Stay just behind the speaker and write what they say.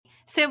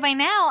So by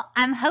now,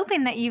 I'm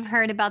hoping that you've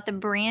heard about the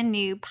brand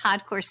new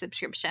PodCourse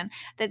subscription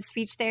that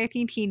Speech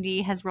Therapy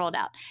PD has rolled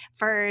out.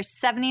 For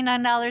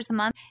 $79 a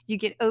month, you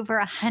get over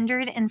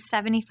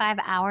 175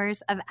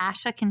 hours of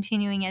ASHA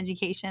continuing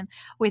education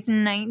with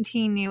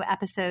 19 new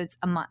episodes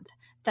a month.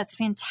 That's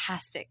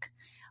fantastic.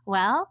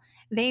 Well,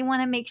 they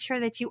want to make sure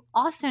that you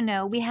also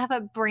know we have a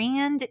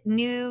brand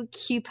new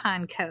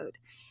coupon code.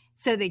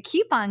 So the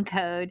coupon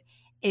code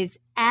is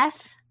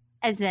F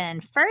as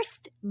in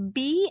first,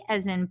 B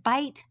as in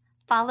bite,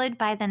 followed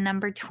by the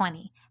number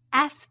 20,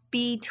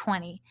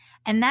 FB20.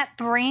 And that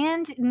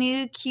brand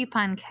new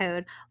coupon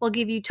code will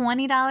give you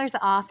 $20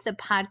 off the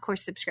PodCourse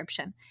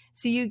subscription.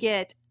 So you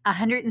get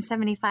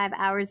 175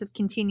 hours of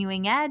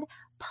continuing ed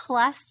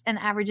plus an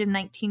average of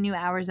 19 new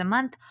hours a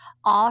month,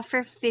 all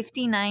for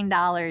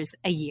 $59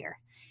 a year.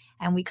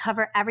 And we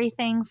cover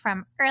everything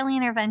from early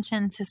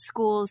intervention to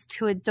schools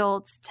to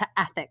adults to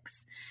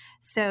ethics.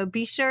 So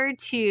be sure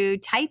to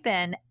type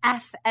in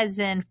F as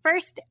in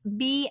first,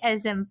 B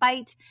as in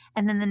bite,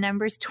 and then the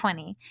number's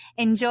 20.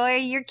 Enjoy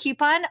your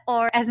coupon,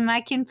 or as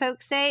my kin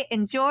folks say,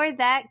 enjoy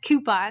that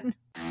coupon.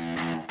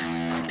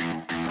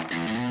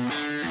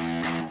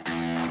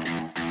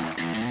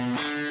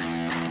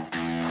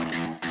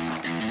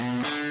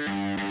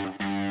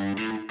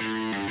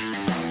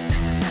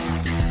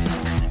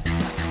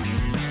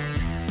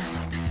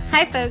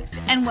 Hi, folks,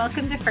 and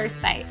welcome to First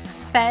Bite,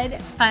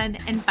 Fed, Fun,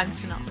 and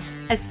Functional,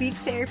 a speech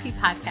therapy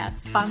podcast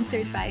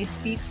sponsored by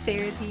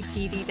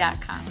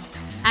SpeechTherapyPD.com.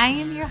 I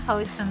am your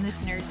host on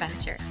this nerd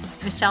venture,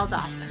 Michelle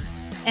Dawson,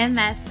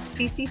 MS,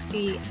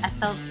 CCC,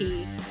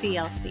 SLP,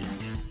 CLC,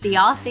 the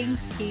All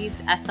Things Peds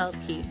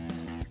SLP.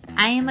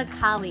 I am a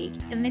colleague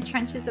in the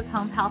trenches of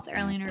home health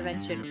early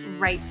intervention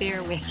right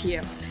there with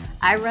you.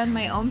 I run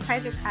my own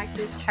private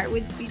practice,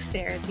 Heartwood Speech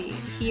Therapy,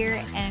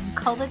 here in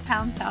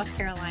Coletown, South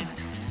Carolina.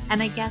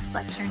 And I guest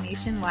lecture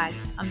nationwide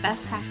on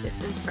best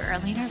practices for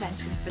early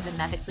intervention for the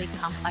medically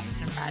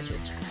complex and fragile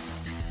child.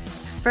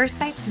 First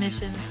Bite's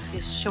mission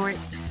is short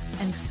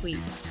and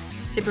sweet,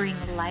 to bring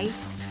light,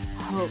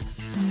 hope,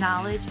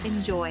 knowledge,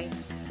 and joy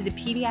to the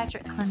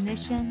pediatric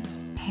clinician,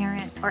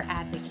 parent, or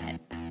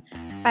advocate.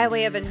 By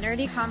way of a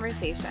nerdy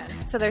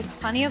conversation, so there's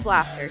plenty of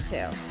laughter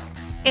too.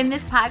 In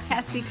this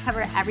podcast, we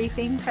cover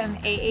everything from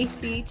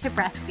AAC to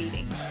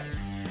breastfeeding,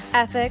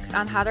 ethics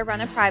on how to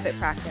run a private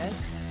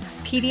practice,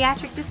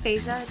 pediatric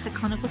dysphagia to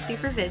clinical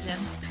supervision,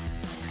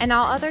 and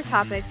all other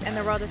topics in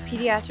the world of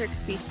pediatric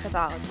speech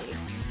pathology.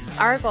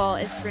 Our goal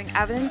is to bring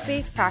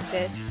evidence-based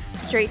practice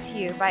straight to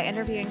you by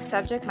interviewing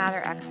subject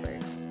matter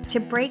experts. To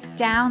break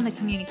down the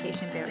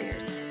communication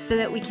barriers so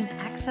that we can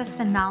access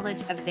the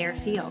knowledge of their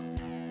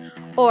fields.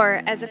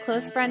 Or, as a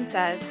close friend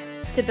says,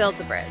 to build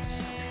the bridge.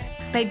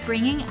 By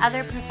bringing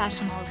other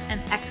professionals and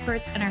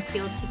experts in our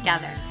field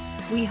together,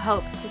 we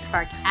hope to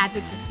spark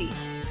advocacy,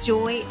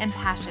 joy, and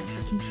passion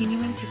for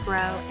continuing to grow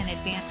and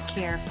advance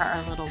care for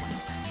our little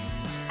ones.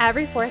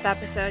 Every fourth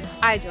episode,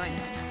 I join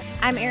in.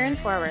 I'm Erin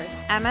Forward,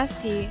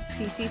 MSP,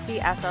 CCC,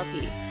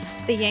 SLP,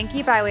 the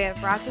Yankee by way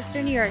of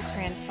Rochester, New York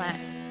transplant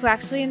who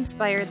actually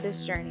inspired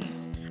this journey.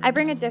 I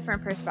bring a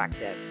different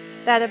perspective,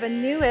 that of a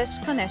newish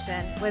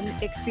clinician with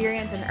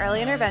experience in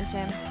early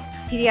intervention,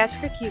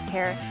 pediatric acute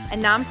care,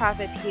 and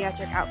nonprofit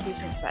pediatric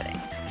outpatient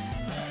settings.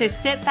 So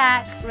sit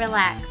back,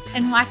 relax,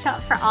 and watch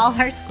out for all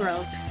our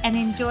squirrels and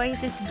enjoy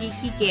this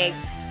geeky gig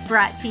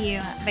brought to you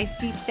by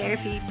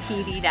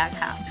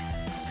SpeechTherapyPD.com.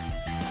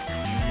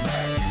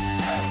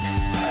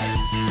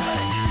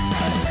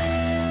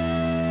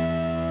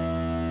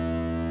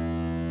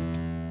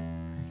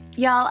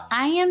 Y'all,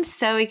 I am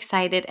so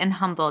excited and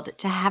humbled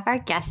to have our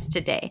guest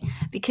today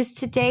because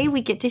today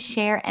we get to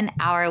share an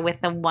hour with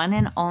the one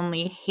and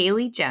only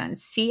Haley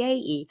Jones,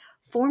 CAE,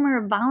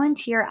 former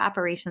volunteer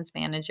operations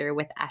manager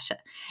with ASHA.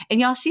 And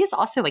y'all, she is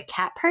also a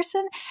cat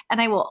person, and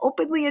I will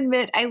openly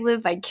admit I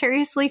live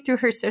vicariously through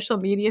her social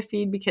media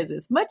feed because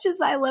as much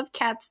as I love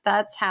cats,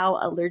 that's how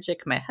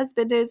allergic my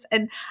husband is,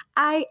 and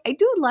I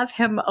do love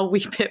him a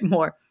wee bit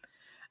more.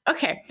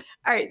 Okay,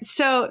 all right,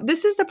 so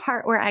this is the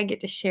part where I get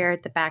to share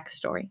the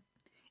backstory.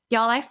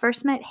 Y'all, I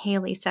first met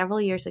Haley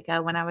several years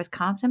ago when I was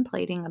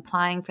contemplating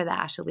applying for the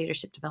ASHA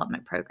Leadership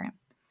Development Program.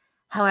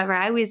 However,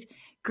 I was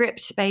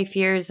gripped by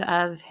fears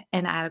of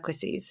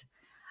inadequacies.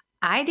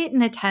 I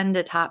didn't attend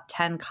a top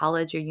 10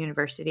 college or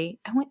university.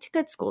 I went to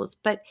good schools,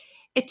 but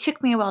it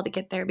took me a while to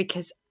get there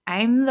because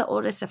I'm the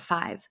oldest of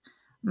 5.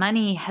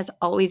 Money has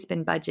always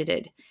been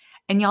budgeted.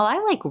 And y'all,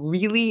 I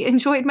really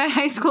enjoyed my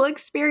high school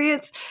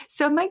experience.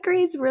 So my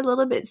grades were a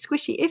little bit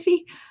squishy,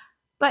 iffy,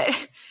 but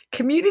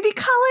community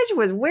college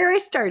was where I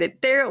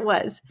started. There it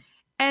was.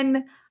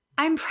 And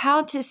I'm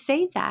proud to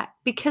say that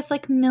because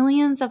like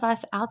millions of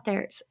us out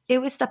there,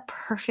 it was the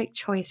perfect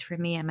choice for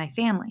me and my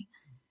family.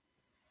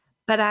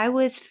 But I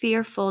was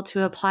fearful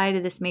to apply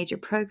to this major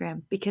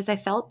program because I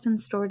felt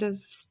and sort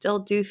of still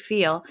do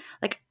feel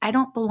like I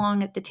don't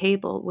belong at the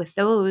table with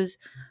those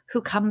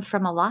who come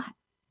from a lot.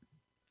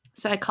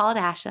 So I called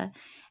ASHA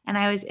and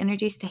I was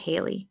introduced to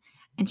Haley,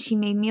 and she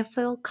made me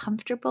feel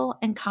comfortable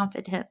and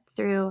confident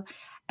through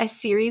a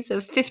series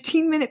of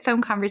 15-minute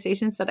phone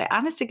conversations that I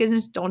honest to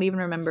goodness don't even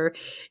remember.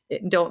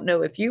 Don't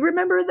know if you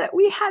remember that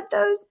we had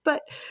those,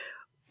 but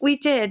we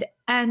did.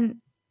 And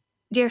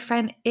dear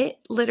friend, it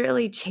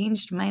literally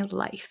changed my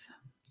life.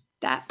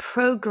 That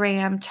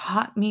program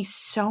taught me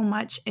so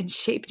much and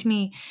shaped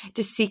me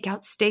to seek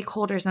out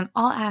stakeholders in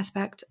all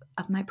aspects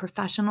of my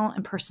professional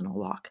and personal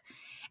walk.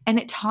 And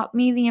it taught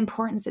me the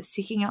importance of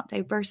seeking out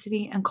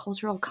diversity and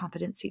cultural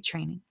competency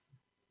training.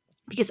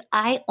 Because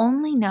I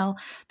only know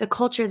the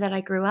culture that I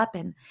grew up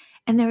in.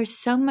 And there is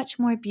so much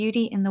more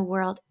beauty in the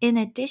world in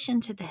addition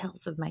to the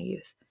hills of my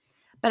youth.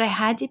 But I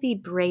had to be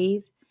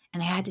brave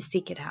and I had to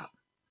seek it out.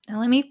 And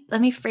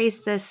let me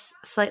phrase this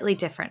slightly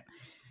different.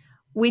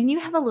 When you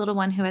have a little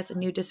one who has a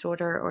new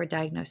disorder or a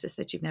diagnosis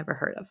that you've never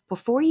heard of,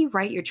 before you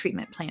write your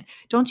treatment plan,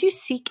 don't you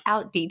seek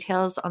out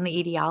details on the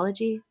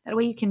etiology? That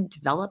way you can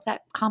develop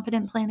that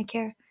competent plan of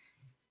care?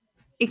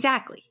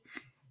 Exactly.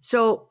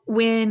 So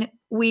when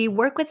we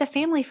work with a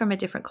family from a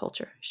different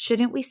culture,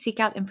 shouldn't we seek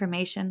out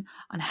information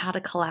on how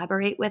to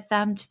collaborate with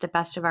them to the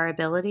best of our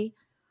ability?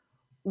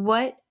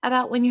 What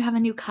about when you have a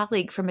new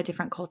colleague from a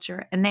different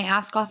culture and they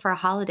ask off for a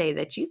holiday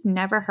that you've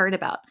never heard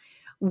about?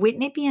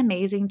 Wouldn't it be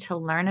amazing to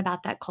learn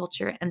about that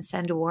culture and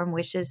send warm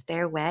wishes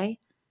their way?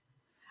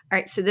 All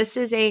right, so this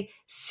is a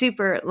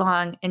super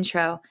long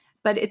intro,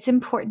 but it's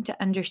important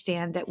to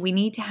understand that we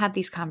need to have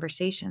these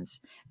conversations,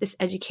 this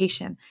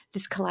education,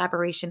 this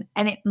collaboration,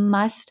 and it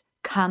must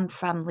come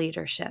from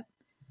leadership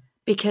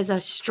because a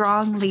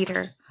strong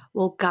leader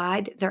will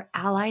guide their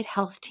allied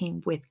health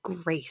team with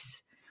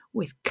grace,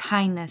 with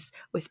kindness,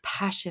 with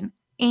passion,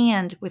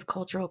 and with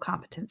cultural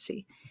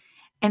competency.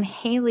 And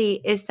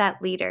Haley is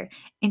that leader,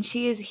 and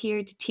she is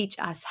here to teach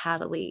us how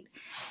to lead.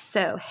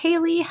 So,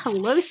 Haley,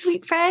 hello,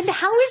 sweet friend.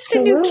 How is the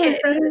new kid?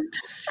 Friend.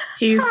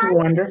 He's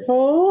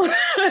wonderful.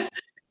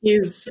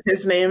 His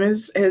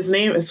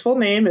full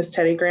name is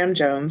Teddy Graham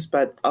Jones,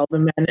 but all the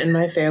men in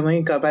my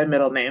family go by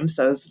middle names,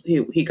 so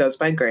he goes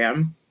by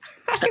Graham.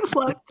 I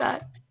love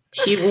that.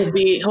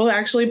 He'll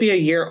actually be a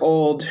year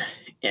old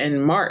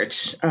in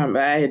March.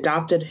 I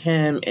adopted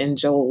him in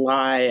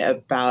July,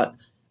 about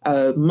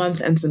a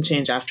month and some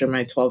change after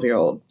my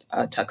 12-year-old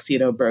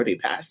Tuxedo Brody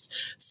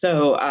passed.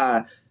 So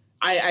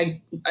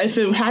if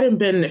it hadn't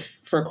been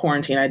for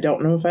quarantine, I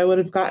don't know if I would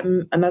have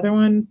gotten another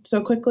one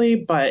so quickly,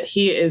 but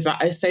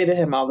I say to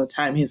him all the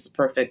time, he's the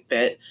perfect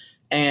fit.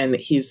 And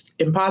he's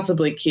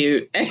impossibly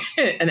cute.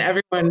 And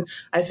everyone,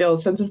 I feel a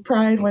sense of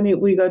pride when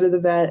we go to the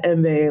vet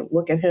and they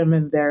look at him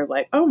and they're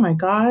like, oh my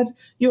God,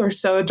 you are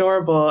so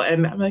adorable.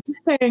 And I'm like,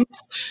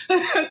 thanks.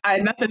 I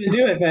had nothing to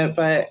do with it,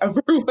 but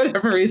for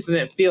whatever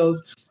reason,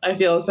 I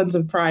feel a sense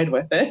of pride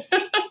with it.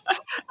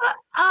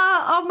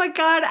 Oh my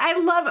God. I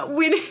love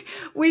it.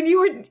 When you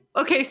were,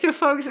 okay, so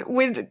folks,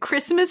 when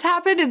Christmas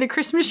happened and the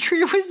Christmas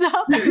tree was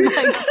up,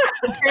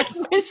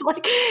 I was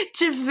like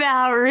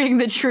devouring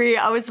the tree.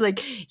 I was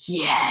like,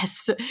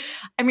 yes.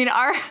 I mean,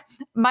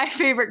 my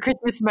favorite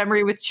Christmas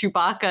memory with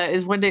Chewbacca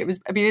is one day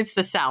it's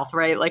the South,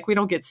 right? Like we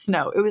don't get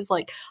snow. It was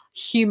like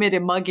humid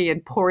and muggy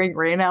and pouring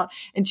rain out.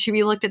 And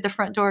Chewie looked at the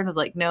front door and was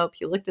like, nope.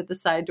 He looked at the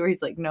side door.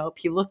 He's like, nope.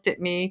 He looked at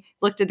me,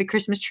 looked at the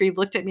Christmas tree,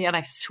 looked at me. And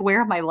I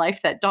swear on my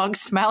life, that dog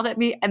smiled at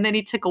me. And then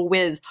he took a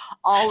whiz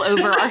all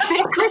over our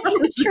fake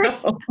Christmas tree.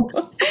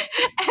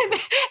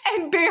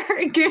 And Bear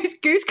and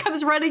Goose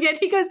comes running in.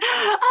 He goes,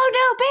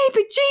 oh no,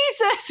 baby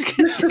Jesus.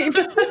 Because baby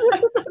Jesus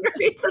was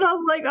underneath. And I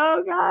was like,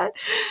 oh God.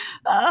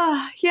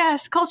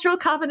 Yes. Cultural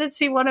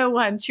competency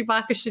 101.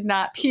 Chewbacca should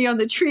not pee on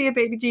the tree of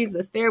baby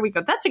Jesus. There we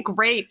go. That's a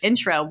great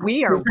intro.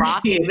 We are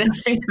rocking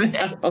this.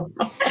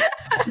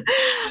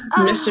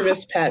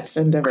 Mischievous pets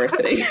and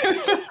diversity.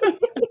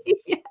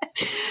 Yeah.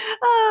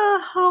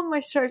 Oh my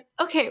stars.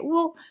 Okay.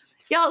 Well,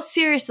 y'all,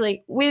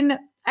 seriously, when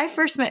I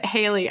first met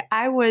Haley,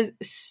 I was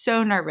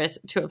so nervous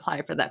to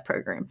apply for that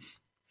program.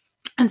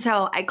 And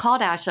so I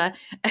called Asha.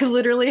 I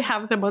literally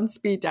have them on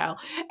speed dial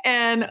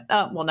and,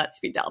 well, not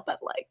speed dial, but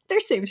like they're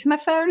saved to my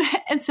phone.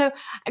 And so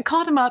I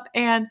called him up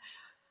and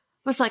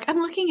was like, I'm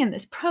looking in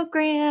this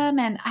program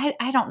and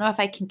I don't know if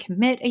I can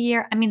commit a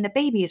year. I mean, the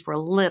babies were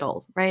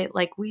little, right?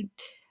 Like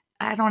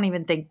I don't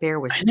even think Bear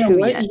was 2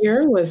 what yet.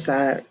 year was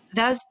that?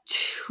 That was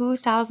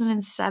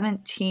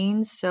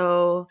 2017.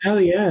 So oh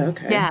yeah,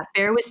 okay. Yeah,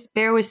 Bear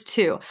was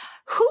 2.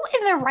 Who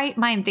in their right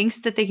mind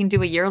thinks that they can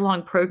do a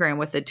year-long program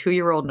with a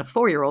 2-year-old and a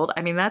 4-year-old?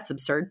 I mean, that's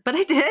absurd, but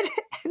I did.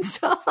 And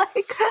so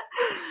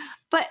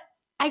but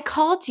I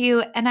called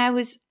you and I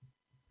was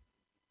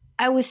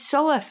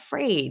so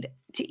afraid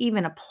to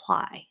even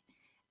apply.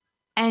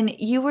 And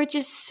you were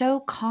just so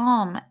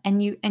calm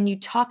and you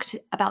talked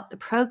about the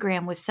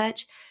program with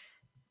such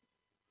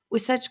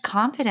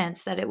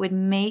confidence that it would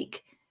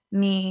make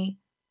me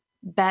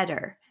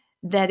better,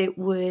 that it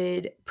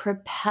would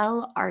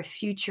propel our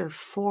future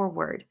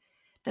forward,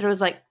 that it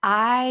was like,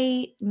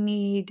 I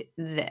need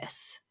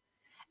this.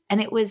 And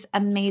it was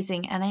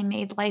amazing. And I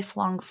made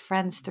lifelong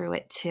friends through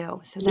it too.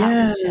 So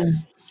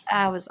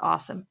that was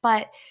awesome.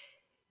 But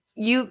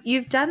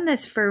you've done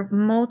this for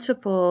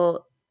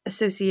multiple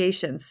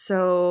associations.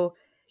 So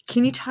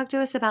can you talk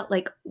to us about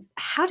like,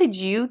 how did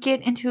you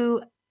get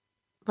into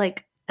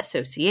like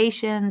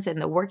associations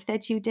and the work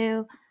that you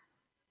do?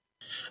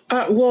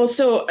 Well,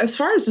 so as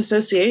far as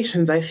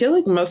associations, I feel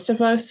like most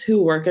of us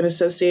who work in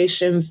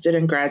associations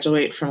didn't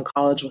graduate from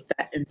college with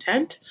that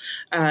intent.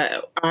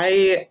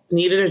 I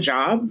needed a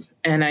job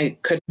and I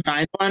couldn't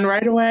find one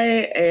right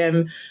away.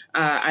 And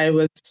I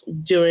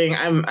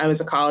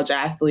was a college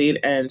athlete.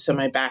 And so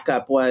my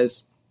backup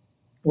was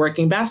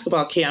working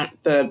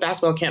the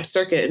basketball camp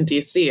circuit in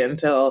DC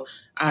until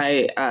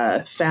I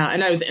found,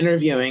 and I was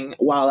interviewing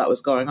while that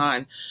was going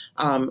on,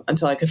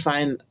 until I could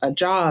find a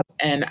job,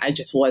 and I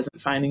just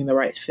wasn't finding the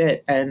right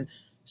fit. And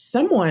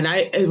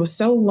it was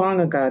so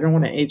long ago, I don't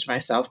want to age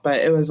myself,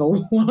 but it was a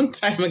long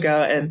time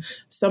ago, and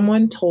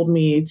someone told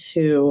me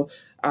to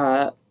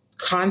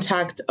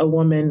contact a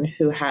woman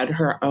who had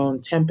her own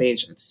temp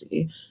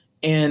agency.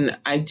 And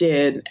I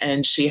did,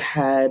 and she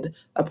had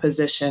a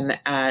position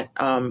at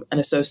an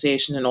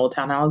association in Old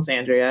Town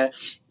Alexandria.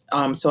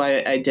 So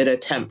I did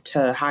attempt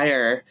to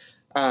hire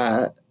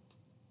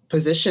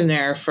position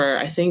there for,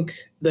 I think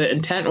the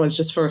intent was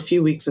just for a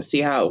few weeks to see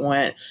how it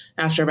went.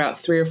 After about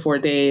 3 or 4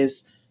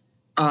 days,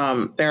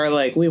 they were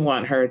like, we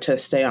want her to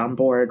stay on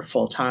board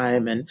full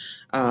time. And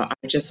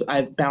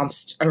I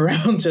bounced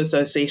around to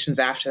associations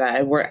after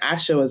that. Where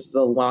ASHA was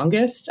the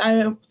longest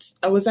I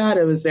was at.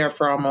 I was there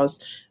for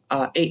almost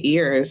 8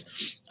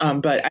 years.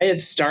 But I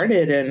had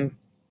started in,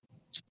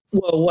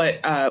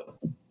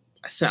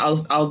 so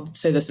I'll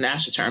say this in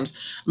ASHA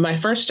terms. My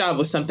first job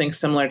was something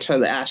similar to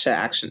the ASHA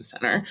Action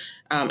Center.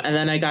 And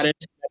then I got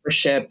into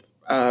membership,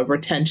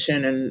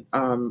 retention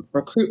and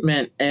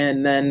recruitment,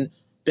 and then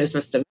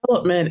business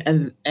development,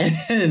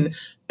 and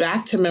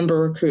back to member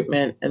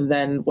recruitment. And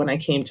then when I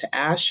came to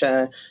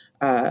ASHA,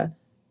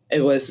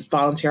 it was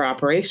volunteer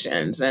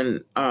operations.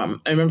 And I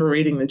remember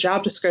reading the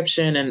job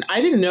description, and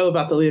I didn't know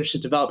about the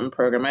leadership development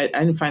program. I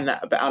didn't find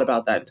out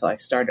about that until I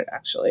started,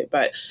 actually.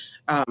 But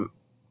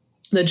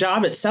the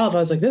job itself, I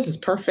was like, this is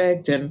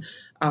perfect. And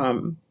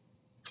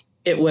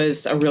it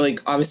was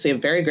obviously a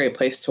very great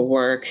place to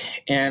work.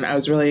 And I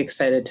was really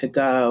excited to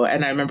go.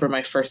 And I remember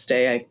my first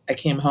day, I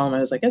came home, I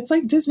was like, it's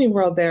like Disney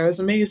World there. It was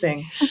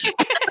amazing.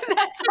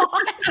 That's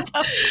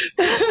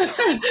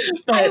awesome.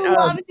 I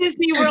love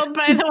Disney World,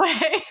 by the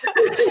way.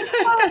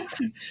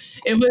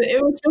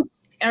 It was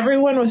just,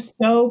 everyone was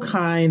so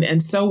kind and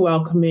so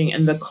welcoming.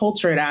 And the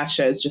culture at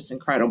ASHA is just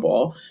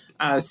incredible.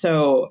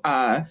 So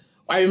I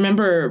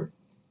remember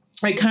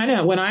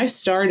when I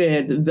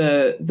started,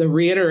 the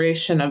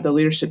reiteration of the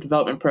leadership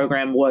development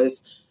program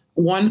was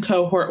one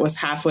cohort was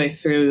halfway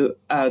through.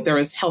 There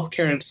was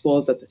healthcare in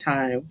schools at the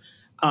time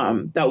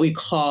that we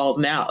call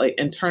now, like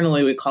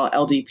internally, we call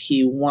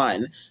LDP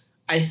 1.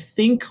 I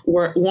think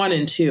we're 1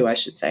 and 2, I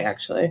should say,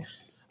 actually.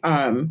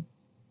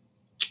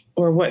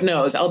 Or what?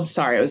 No, it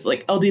was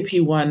like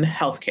LDP 1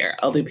 healthcare,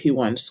 LDP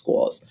 1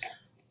 schools.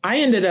 I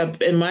ended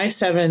up in my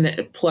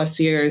 7+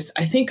 years,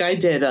 I think I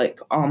did like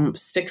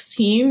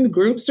 16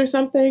 groups or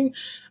something.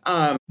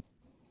 And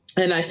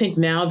I think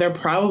now they're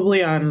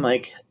probably on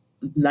like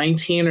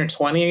 19 or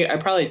 20,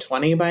 probably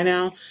 20 by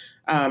now.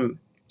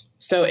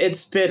 So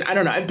it's been, I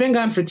don't know, I've been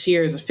gone for 2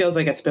 years. It feels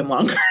like it's been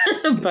longer,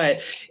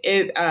 but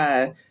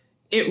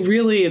it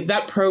really,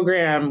 that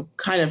program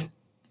kind of,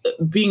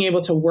 being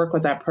able to work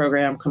with that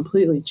program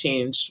completely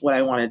changed what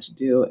I wanted to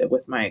do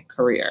with my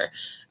career,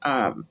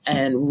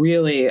 and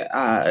really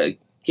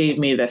gave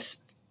me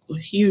this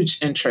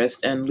huge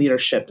interest in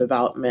leadership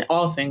development,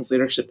 all things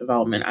leadership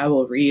development. I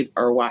will read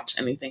or watch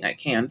anything I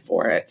can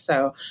for it.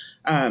 So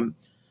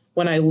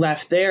when I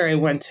left there,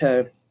 I'm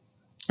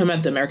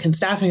at the American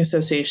Staffing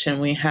Association.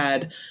 We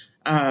had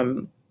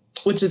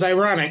which is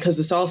ironic because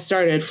this all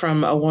started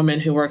from a woman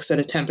who works at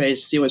a temp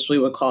agency, which we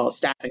would call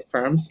staffing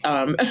firms.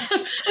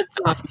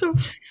 Awesome.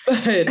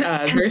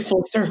 But very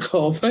full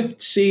circle.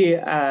 But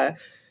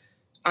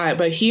I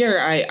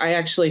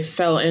actually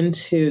fell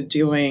into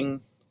doing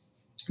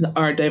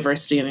our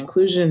diversity and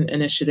inclusion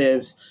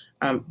initiatives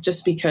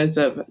just because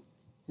of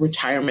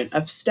retirement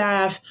of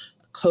staff,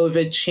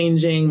 COVID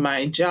changing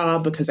my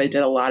job, because I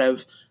did a lot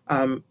of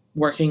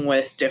working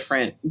with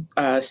different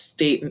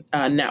state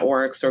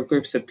networks or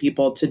groups of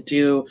people to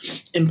do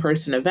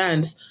in-person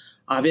events.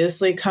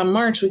 Obviously, come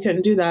March, we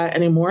couldn't do that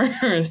anymore.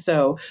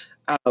 So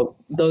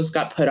those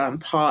got put on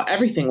pause.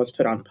 Everything was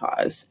put on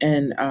pause.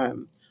 And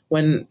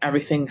when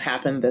everything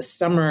happened this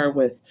summer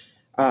with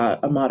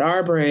Ahmaud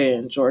Arbery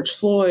and George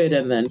Floyd,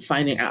 and then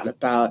finding out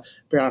about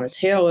Breonna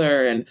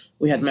Taylor, and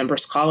we had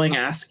members calling,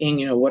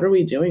 asking, what are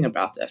we doing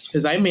about this?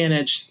 Because I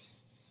managed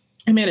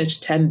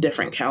 10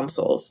 different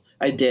councils.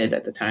 I did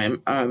at the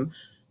time.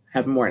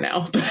 Have more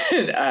now, but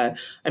I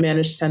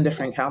managed 10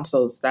 different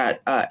councils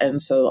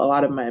and so a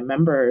lot of my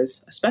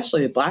members,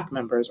 especially Black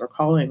members, were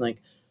calling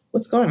like,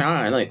 what's going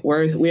on? Like,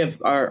 we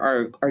have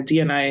our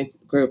D&I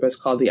group is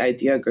called the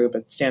IDEA group.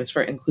 It stands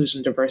for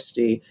Inclusion,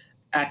 Diversity,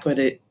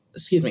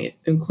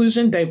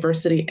 Inclusion,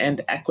 Diversity,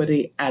 and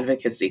Equity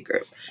Advocacy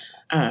Group.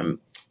 And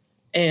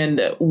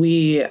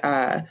we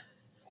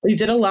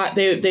did a lot.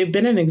 They've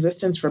been in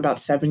existence for about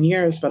 7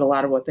 years, but a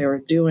lot of what they were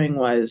doing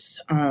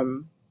was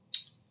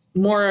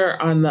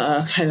more on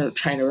the kind of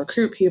trying to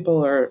recruit people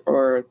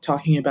or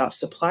talking about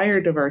supplier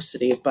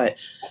diversity, but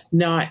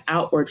not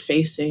outward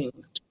facing,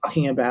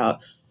 talking about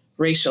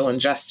racial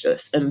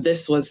injustice. And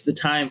this was the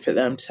time for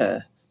them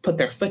to put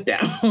their foot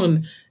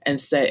down and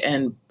say,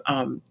 and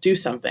do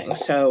something.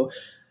 So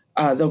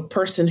the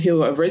person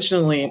who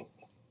originally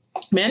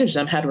managed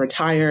them had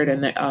retired,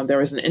 and there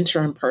was an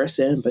interim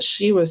person, but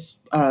she was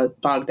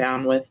bogged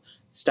down with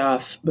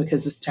stuff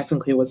because this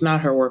technically was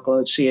not her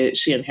workload.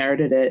 She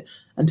inherited it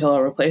until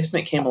a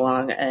replacement came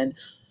along, and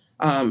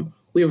when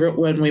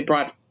we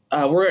brought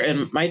we're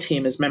in my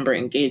team is member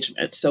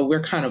engagement, so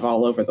we're kind of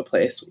all over the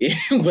place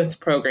with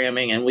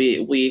programming, and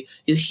we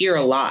you hear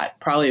a lot.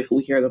 Probably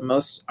we hear the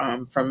most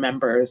from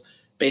members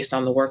based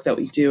on the work that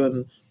we do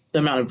and the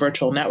amount of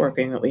virtual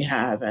networking that we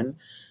have, and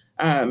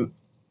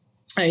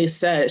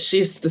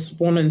this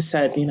woman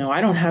said,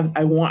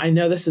 I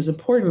know this is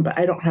important, but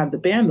I don't have the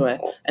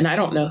bandwidth and I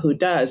don't know who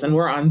does. And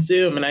we're on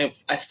Zoom, and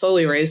I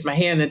slowly raised my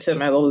hand into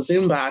my little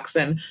Zoom box,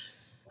 and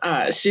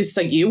she's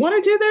like, you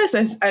want to do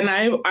this? And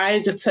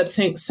I just kept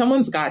saying,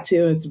 someone's got to,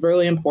 it's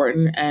really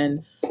important.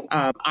 And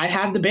I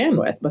have the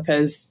bandwidth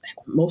because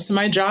most of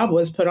my job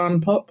was put on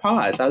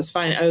pause. I was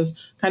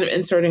kind of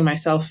inserting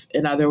myself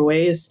in other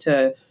ways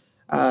to,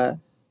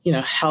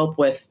 help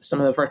with some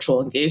of the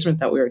virtual engagement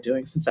that we were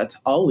doing, since that's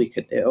all we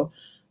could do.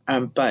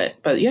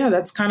 But yeah,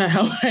 that's kind of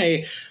how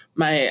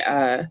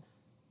my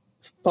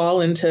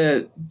fall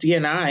into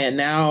D&I. And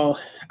now,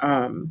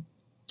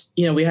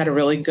 we had a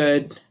really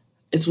good,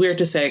 it's weird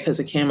to say because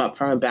it came up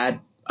from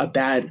a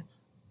bad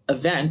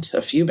event,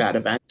 a few bad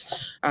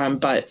events.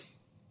 But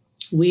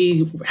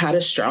we had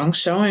a strong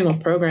showing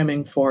of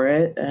programming for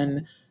it.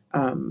 And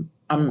I'm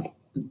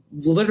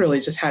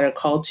literally just had a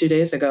call 2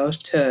 days ago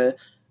to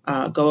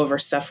go over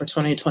stuff for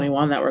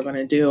 2021 that we're going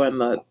to do.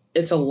 And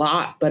it's a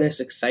lot, but it's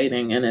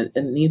exciting, and it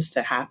needs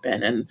to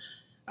happen. And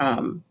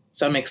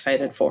so I'm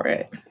excited for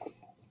it.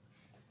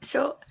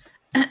 So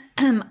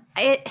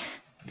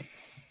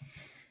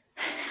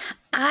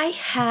I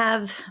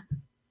have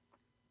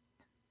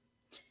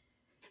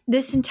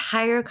this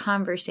entire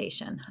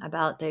conversation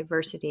about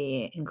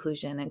diversity,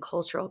 inclusion, and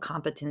cultural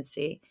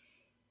competency.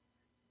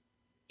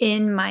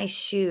 In my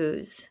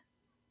shoes,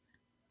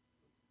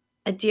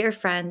 a dear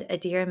friend, a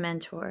dear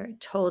mentor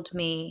told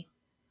me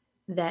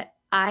that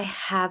I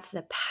have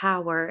the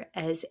power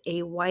as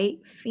a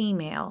white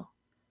female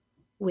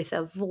with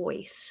a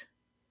voice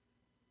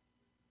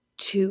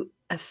to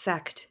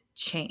affect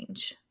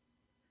change.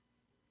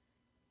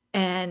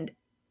 And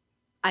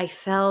I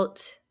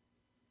felt,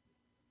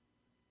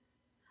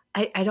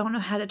 I don't know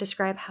how to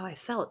describe how I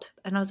felt.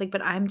 And I was like,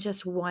 but I'm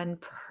just one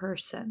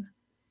person.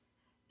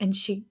 And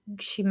she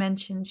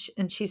mentioned,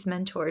 and she's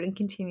mentored and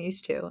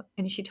continues to,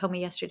 and she told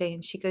me yesterday,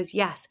 and she goes,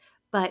 yes,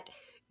 but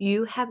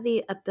you have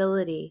the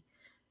ability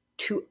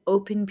to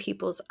open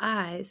people's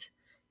eyes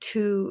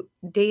to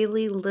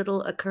daily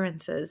little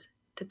occurrences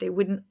that they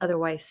wouldn't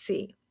otherwise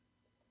see,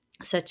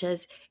 such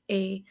as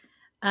a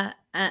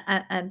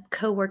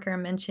coworker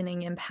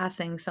mentioning in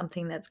passing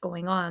something that's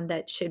going on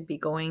that should be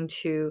going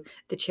to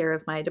the chair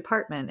of my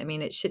department. I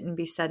mean, it shouldn't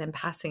be said in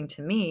passing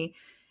to me.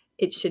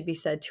 It should be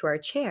said to our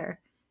chair.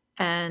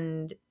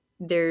 And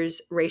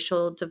there's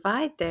racial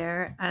divide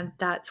there. And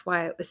that's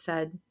why it was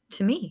said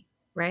to me,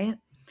 right?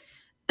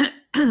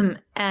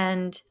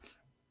 And,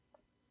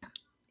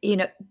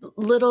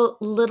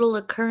 little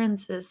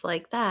occurrences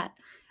like that.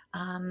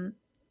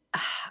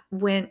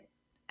 When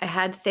I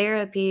had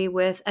therapy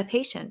with a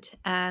patient,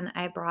 and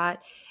I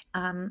brought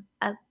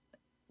a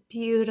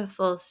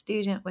beautiful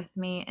student with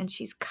me, and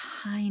she's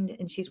kind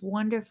and she's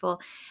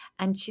wonderful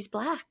and she's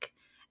Black.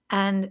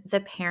 And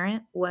the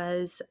parent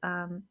was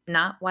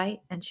not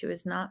white, and she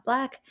was not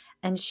Black,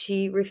 and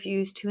she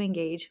refused to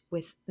engage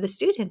with the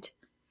student.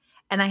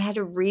 And I had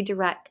to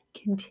redirect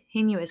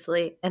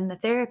continuously in the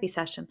therapy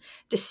session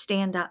to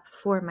stand up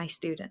for my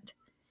student.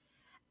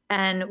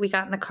 And we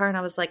got in the car, and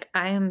I was like,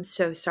 I am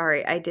so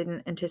sorry. I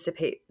didn't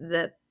anticipate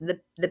the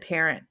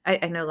parent.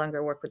 I no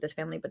longer work with this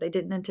family, but I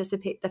didn't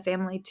anticipate the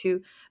family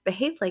to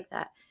behave like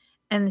that.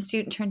 And the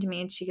student turned to me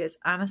and she goes,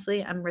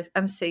 honestly,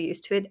 I'm so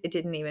used to it. It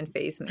didn't even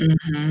faze me.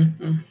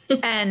 Mm-hmm.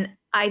 And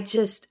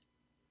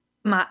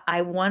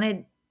I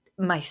wanted,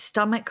 my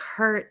stomach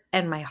hurt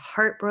and my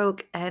heart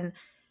broke, and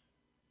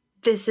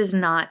this is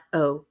not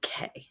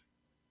okay.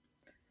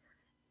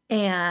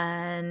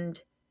 And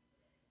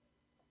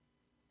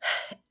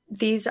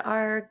this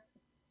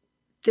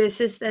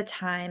is the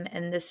time,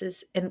 and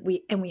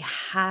we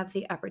have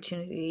the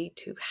opportunity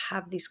to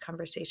have these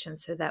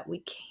conversations so that we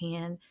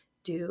can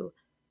do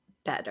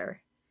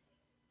better.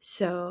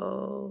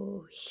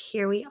 So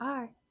here we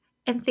are.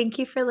 And thank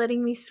you for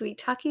letting me sweet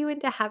talk you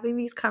into having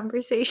these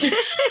conversations.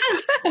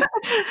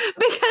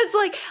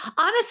 Because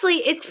honestly,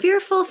 it's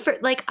fearful for,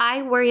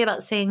 I worry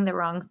about saying the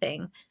wrong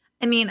thing.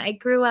 I mean, I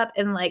grew up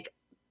in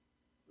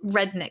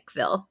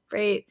Redneckville,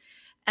 right?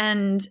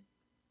 And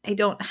I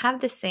don't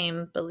have the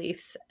same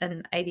beliefs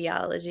and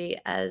ideology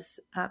as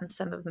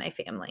some of my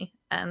family.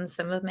 And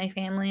some of my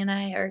family and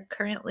I are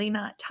currently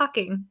not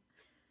talking.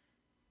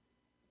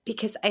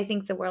 because I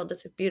think the world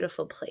is a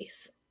beautiful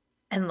place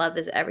and love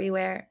is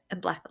everywhere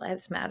and Black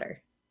Lives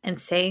Matter. And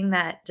saying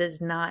that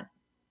does not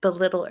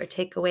belittle or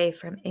take away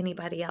from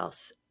anybody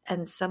else.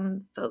 And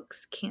some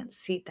folks can't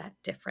see that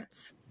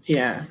difference.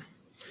 Yeah.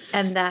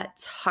 And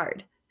that's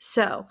hard.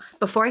 So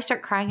before I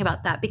start crying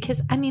about that,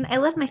 because I mean, I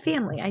love my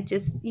family. I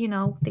just,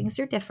 things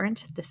are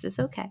different. This is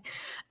okay.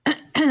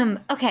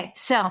 Okay.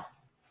 So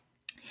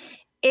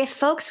if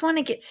folks want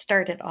to get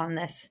started on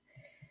this,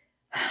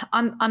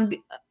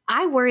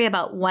 I worry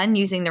about one,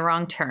 using the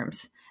wrong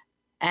terms.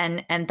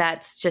 And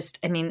that's just,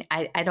 I mean,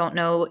 I don't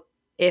know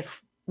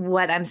if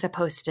what I'm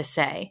supposed to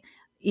say.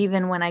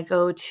 Even when I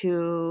go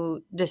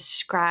to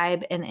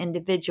describe an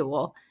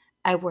individual,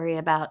 I worry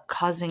about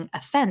causing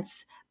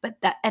offense.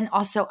 And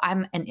also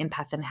I'm an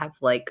empath and have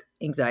like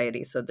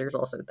anxiety. So there's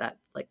also that,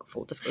 like,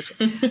 full disclosure.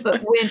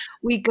 But when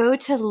we go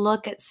to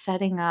look at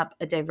setting up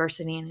a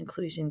diversity and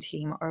inclusion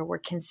team, or we're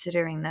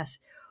considering this,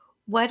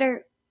 what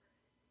are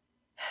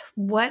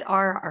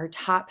our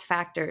top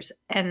factors?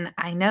 And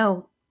I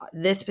know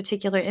this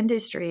particular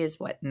industry is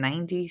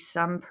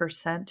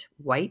 90%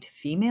 white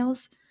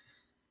females.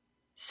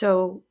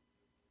 So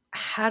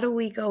how do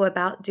we go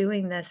about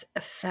doing this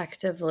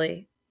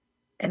effectively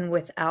and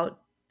without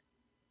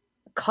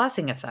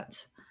causing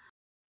offense?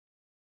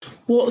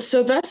 Well,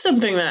 so that's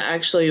something that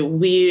actually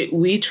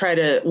we try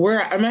to,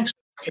 I'm actually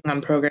working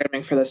on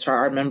programming for this for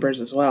our members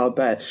as well.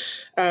 But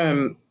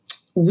so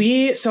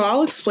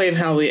I'll explain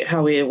how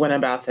we went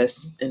about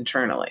this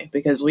internally,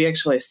 because we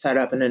actually set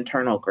up an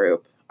internal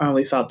group.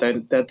 We felt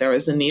that there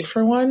was a need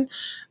for one.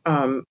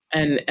 And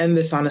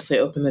this honestly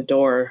opened the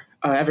door,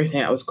 everything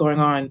that was going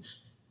on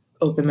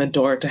opened the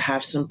door to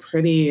have some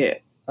pretty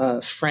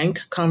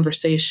frank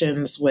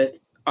conversations with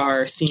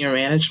our senior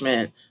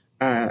management.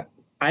 I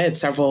had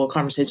several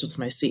conversations with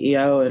my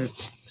CEO and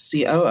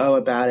COO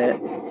about it,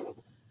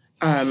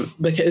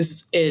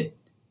 because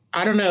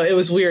I don't know, it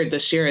was weird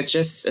this year.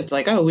 It's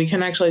like, oh, we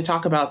can actually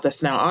talk about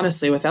this now,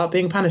 honestly, without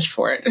being punished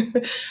for it.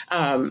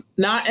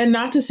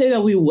 Not to say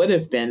that we would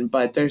have been,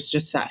 but there's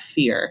just that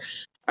fear.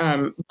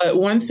 But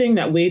one thing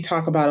that we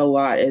talk about a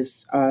lot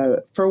is,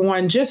 for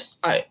one, just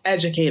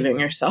educating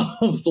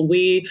yourselves.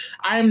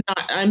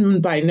 I'm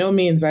by no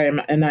means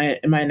am I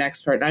an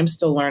expert. I'm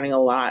still learning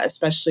a lot,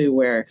 especially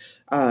where,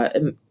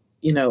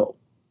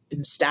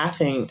 in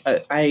staffing,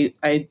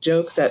 I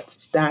joke that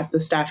the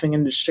staffing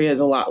industry is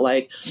a lot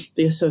like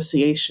the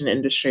association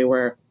industry,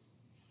 where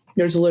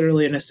there's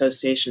literally an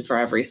association for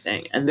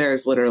everything, and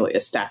there's literally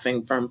a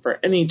staffing firm for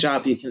any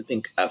job you can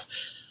think of.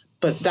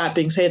 But that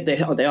being said,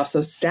 they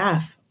also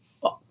staff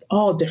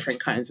all different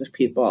kinds of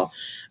people.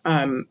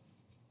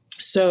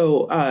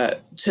 So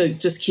to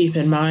just keep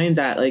in mind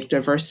that, like,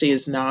 diversity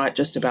is not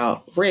just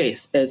about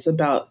race; it's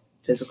about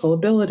physical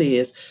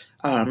abilities.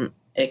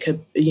 It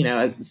could,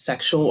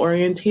 sexual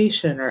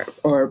orientation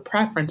or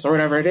preference or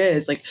whatever it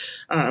is. Like,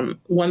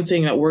 one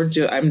thing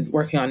that I'm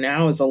working on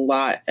now is a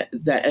lot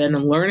and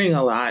I'm learning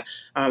a lot.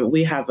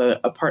 We have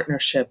a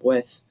partnership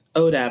with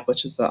ODEP,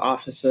 which is the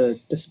Office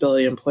of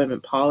Disability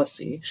Employment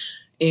Policy.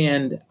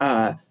 And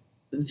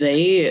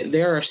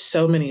there are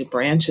so many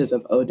branches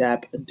of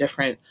ODEP and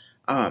different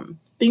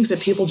things that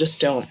people just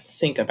don't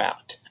think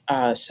about.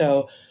 I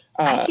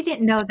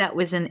didn't know that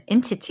was an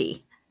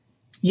entity.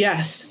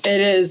 Yes,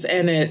 it is.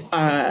 And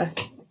I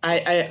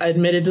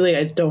admittedly,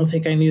 I don't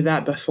think I knew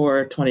that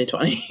before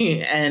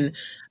 2020. And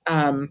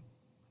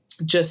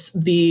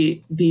just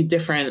the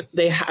different,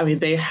 they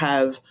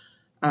have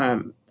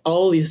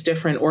all these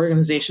different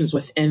organizations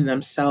within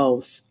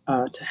themselves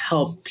to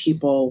help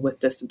people with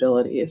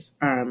disabilities,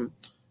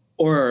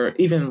 or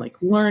even like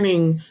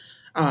learning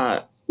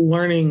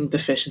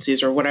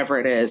deficiencies or whatever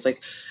it is.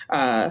 Like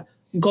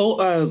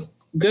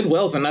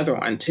Goodwill's another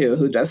one too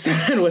who does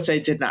that, which I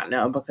did not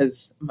know,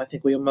 because I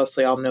think we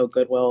mostly all know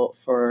Goodwill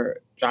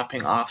for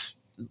dropping off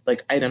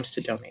like items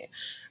to donate.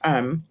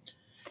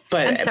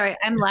 But I'm sorry,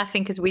 I'm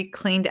laughing because we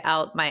cleaned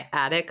out my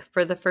attic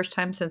for the first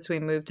time since we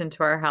moved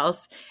into our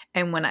house.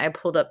 And when I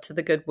pulled up to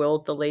the Goodwill,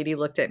 the lady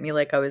looked at me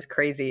like I was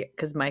crazy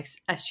because my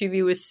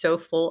SUV was so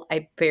full,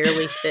 I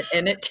barely fit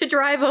in it to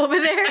drive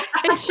over there.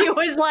 And she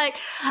was like,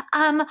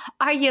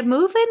 are you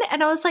moving?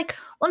 And I was like,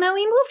 well, no,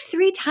 we moved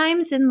 3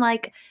 times in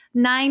like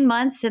 9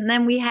 months, and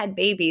then we had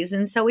babies.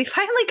 And so we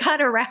finally got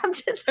around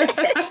to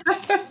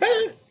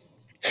this.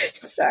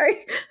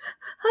 Sorry.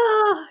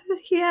 Oh,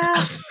 yeah.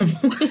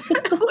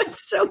 It was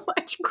so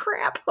much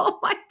crap. Oh,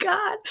 my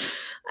God.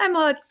 I'm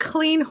a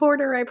clean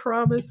hoarder, I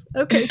promise.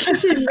 Okay,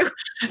 continue.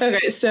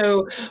 Okay,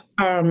 so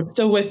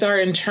with our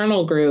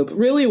internal group,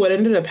 really what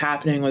ended up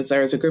happening was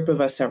there was a group of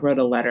us that wrote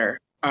a letter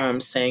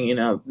saying,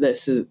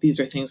 these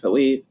are things that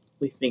we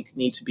think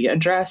need to be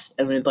addressed,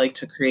 and we'd like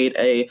to create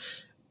a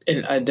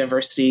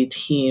diversity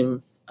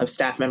team of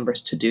staff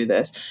members to do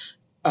this.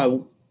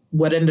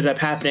 What ended up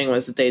happening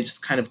was that they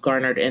just kind of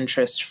garnered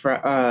interest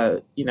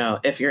for,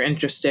 if you're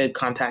interested,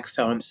 contact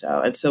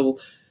so-and-so. And so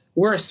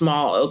we're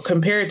small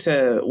compared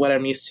to what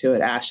I'm used to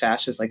at Ash.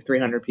 Ash is like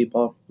 300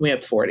 people. We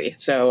have 40.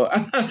 So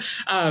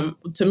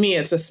to me,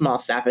 it's a small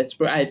staff.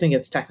 I think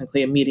it's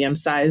technically a medium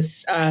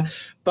sized,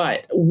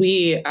 but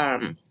we,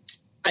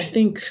 I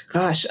think,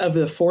 gosh, of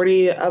the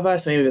 40 of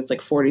us, maybe it's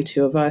like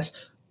 42 of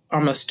us,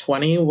 almost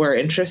 20 were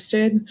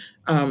interested,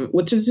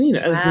 which is,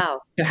 as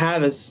Wow. to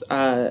have as,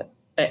 and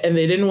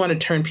they didn't want to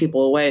turn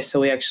people away. So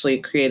we actually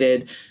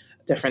created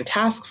different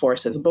task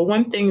forces. But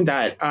one thing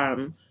that,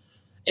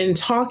 in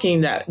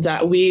talking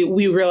that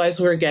we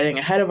realized we were getting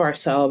ahead of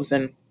ourselves,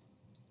 and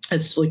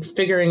it's like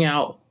figuring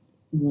out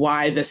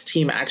why this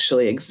team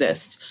actually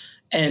exists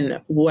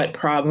and what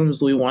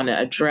problems we want to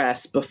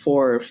address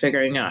before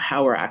figuring out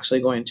how we're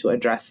actually going to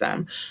address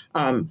them.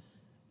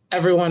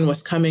 Everyone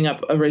was coming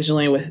up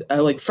originally with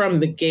like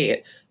from the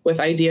gate with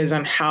ideas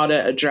on how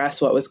to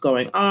address what was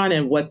going on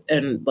and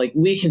like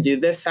we can do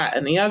this, that,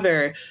 and the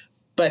other,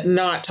 but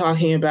not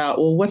talking about,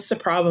 well, what's the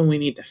problem we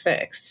need to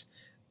fix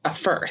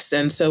first.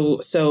 And so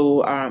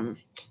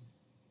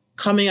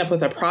coming up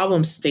with a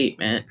problem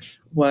statement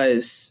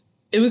was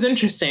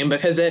interesting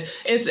because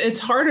it's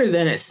harder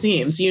than it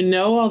seems.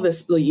 All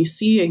this, you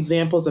see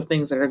examples of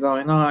things that are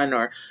going on,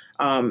 or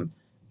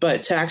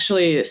but to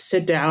actually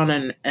sit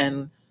down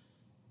and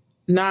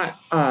not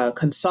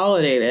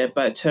consolidate it,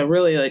 but to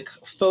really like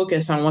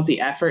focus on what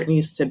the effort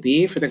needs to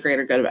be for the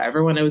greater good of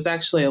everyone. It was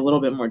actually a little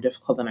bit more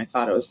difficult than I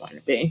thought it was going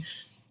to be.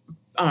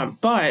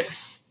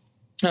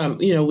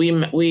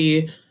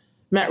 We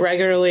met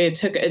regularly. It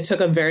took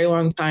a very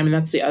long time. And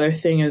that's the other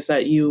thing, is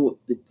that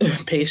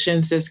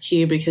patience is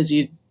key, because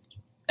it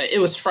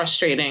was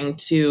frustrating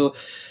to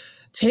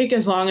take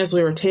as long as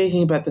we were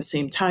taking, but at the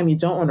same time, you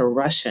don't want to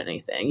rush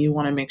anything. You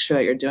want to make sure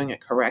that you're doing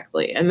it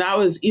correctly. And that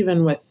was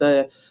even with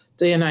the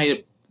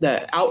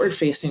outward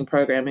facing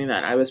programming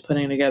that I was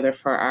putting together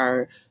for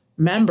our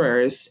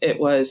members.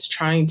 It was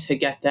trying to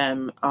get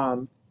them,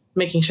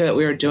 making sure that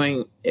we were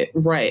doing it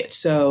right.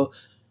 So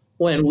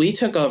when we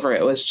took over,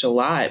 it was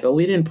July, but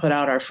we didn't put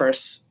out our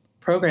first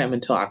program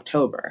until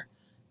October.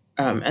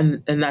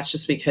 And that's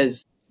just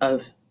because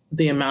of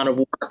the amount of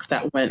work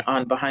that went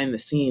on behind the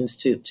scenes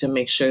to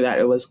make sure that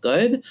it was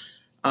good,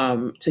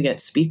 to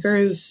get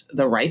speakers,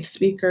 the right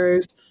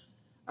speakers,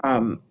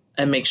 and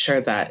make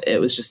sure that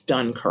it was just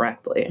done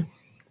correctly.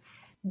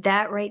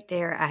 That right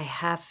there, I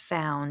have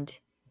found,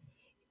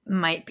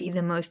 might be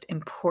the most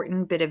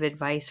important bit of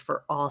advice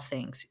for all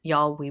things.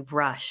 Y'all, we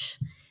rush.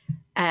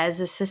 As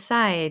a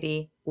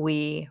society,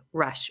 we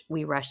rush.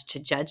 We rush to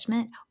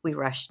judgment. We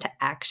rush to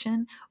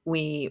action.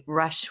 We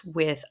rush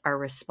with our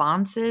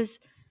responses.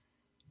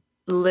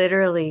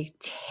 Literally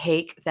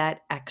take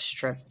that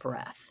extra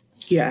breath.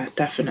 Yeah,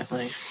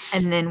 definitely.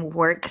 And then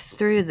work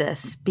through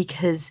this,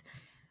 because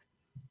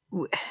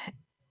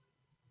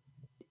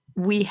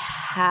we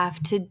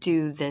have to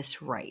do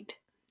this right.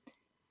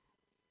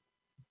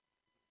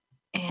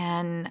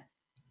 And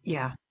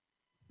yeah.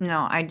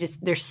 No,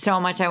 there's so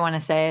much I want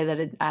to say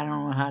that I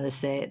don't know how to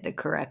say it the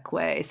correct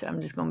way. So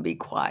I'm just going to be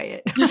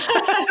quiet.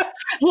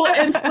 Well,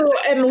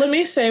 and let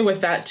me say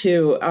with that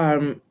too,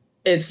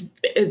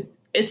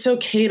 it's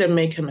okay to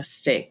make a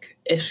mistake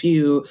if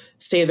you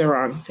say the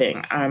wrong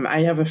thing.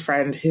 I have a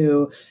friend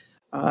who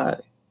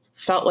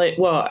felt like,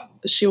 well,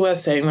 she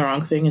was saying the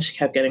wrong thing and she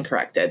kept getting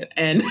corrected,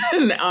 and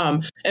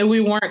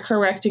we weren't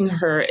correcting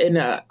her in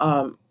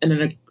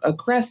an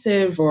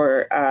aggressive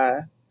or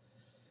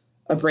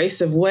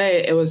abrasive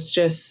way. It was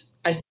just,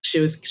 I think she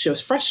was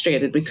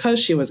frustrated because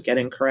she was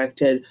getting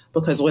corrected,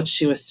 because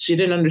she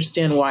didn't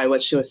understand why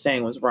what she was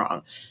saying was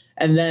wrong.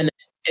 And then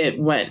it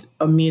went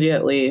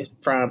immediately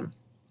from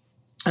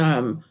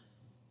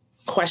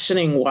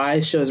questioning why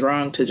she was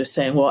wrong to just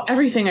saying, well,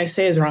 everything I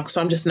say is wrong, so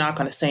I'm just not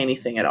going to say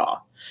anything at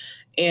all.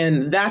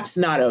 And that's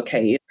not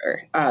okay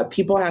either.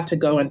 People have to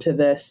go into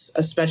this,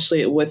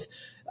 especially with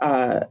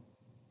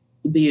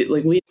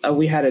we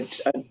had a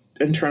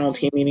internal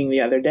team meeting the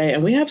other day,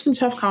 and we have some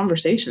tough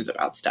conversations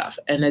about stuff,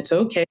 and it's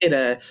okay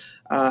to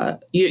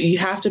you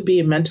have to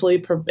be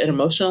mentally and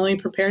emotionally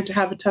prepared to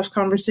have a tough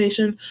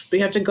conversation, but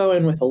you have to go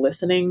in with a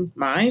listening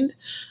mind,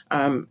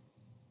 and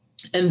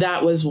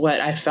that was what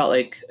I felt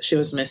like she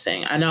was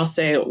missing. And I'll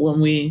say, when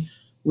we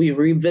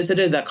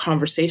revisited that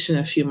conversation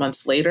a few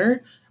months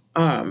later,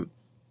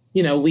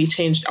 we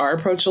changed our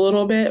approach a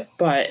little bit,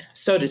 but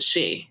so did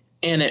she,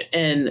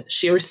 and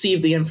she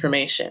received the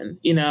information,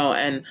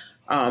 and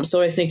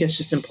so I think it's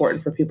just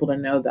important for people to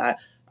know that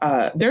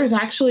there's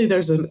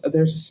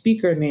a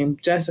speaker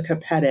named Jessica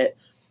Pettit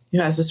who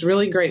has this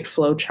really great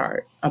flow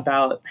chart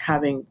about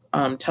having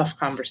tough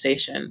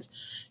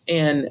conversations,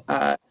 and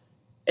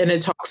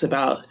it talks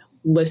about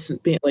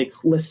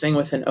listening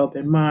with an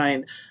open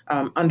mind,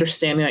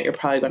 understanding that you're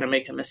probably going to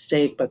make a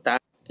mistake, but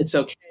that it's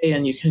okay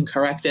and you can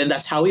correct it. And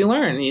that's how we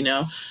learn,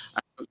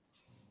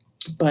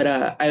 But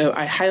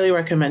I highly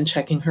recommend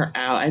checking her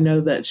out. I know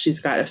that she's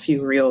got a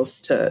few reels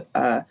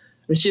to.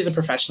 She's a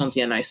professional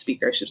D&I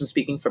speaker. She's been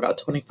speaking for about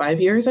 25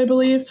 years, I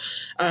believe.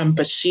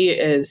 But she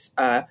is,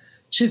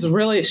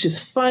 she's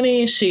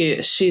funny.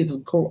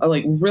 She's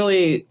like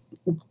really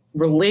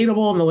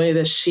relatable in the way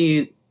that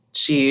she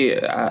she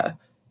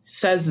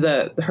says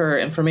her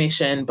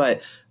information,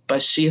 but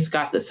she's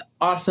got this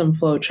awesome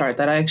flow chart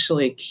that I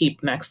actually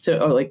keep next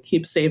to, or like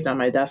keep saved on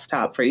my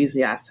desktop for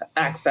easy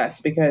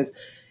access, because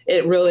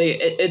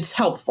it's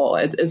helpful.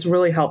 It's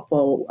really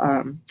helpful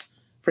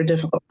for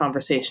difficult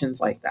conversations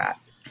like that.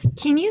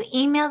 Can you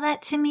email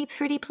that to me,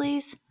 pretty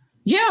please?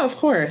 Yeah, of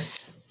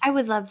course. I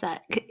would love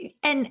that.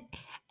 And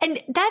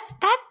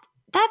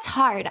that's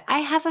hard. I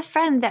have a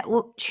friend that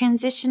will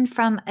transition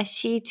from a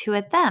she to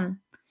a them.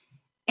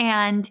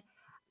 And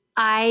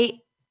I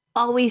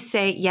always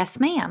say, yes,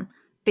 ma'am.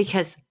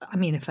 Because, I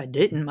mean, if I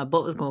didn't, my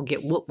butt was going to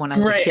get whooped when I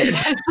was a kid.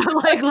 So,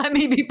 like, let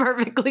me be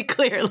perfectly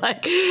clear.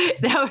 Like,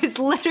 that was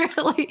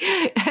literally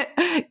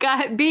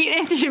got beat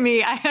into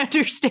me. I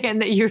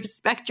understand that you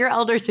respect your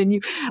elders and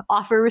you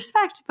offer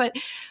respect. But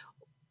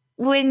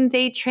when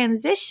they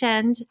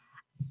transitioned,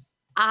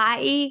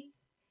 I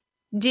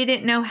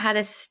didn't know how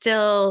to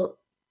still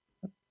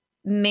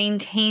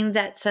maintain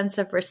that sense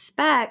of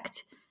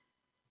respect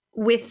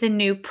with the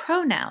new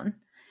pronoun.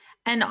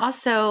 And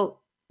also,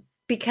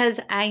 because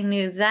I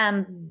knew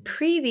them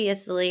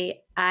previously,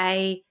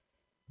 I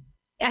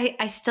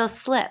still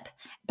slip.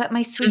 But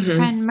my sweet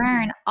friend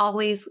Mern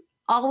always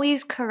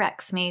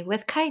corrects me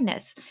with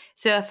kindness.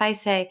 So if I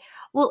say,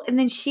 well, and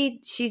then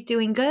she's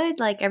doing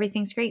good, like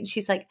everything's great, and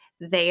she's like,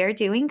 they are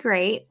doing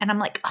great, and I'm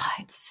like, oh,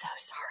 I'm so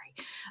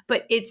sorry.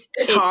 But it's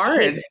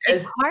hard.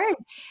 It's hard.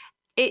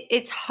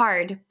 It's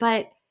hard.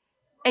 But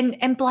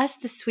and bless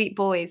the sweet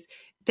boys.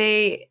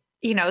 They're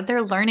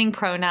learning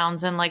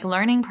pronouns and like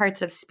learning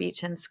parts of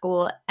speech in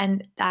school.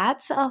 And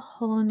that's a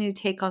whole new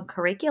take on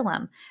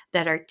curriculum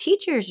that our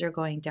teachers are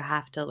going to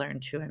have to learn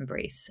to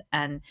embrace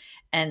and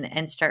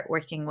start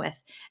working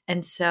with.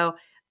 And so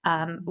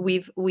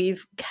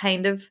we've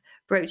kind of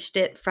broached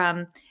it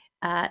from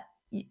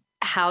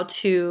how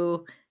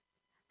to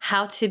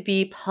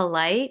be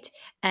polite.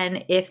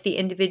 And if the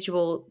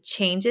individual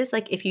changes,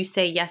 like if you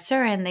say yes,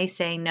 sir, and they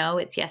say no,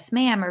 it's yes,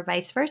 ma'am, or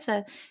vice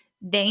versa,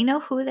 they know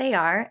who they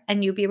are,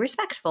 and you be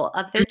respectful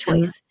of their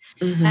choice.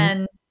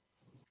 And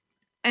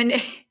and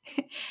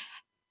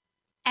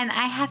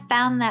I have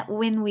found that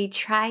when we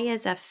try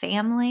as a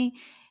family,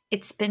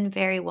 it's been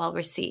very well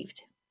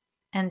received.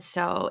 And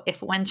so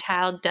if one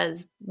child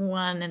does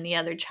one and the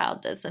other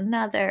child does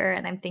another,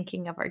 and I'm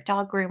thinking of our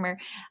dog groomer,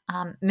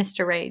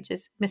 Mr.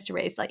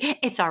 Ray's like,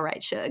 it's all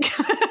right, Shug.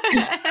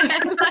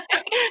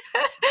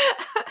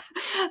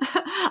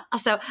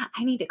 Also,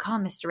 I need to call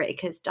Mr. Ray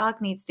because dog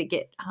needs to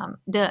get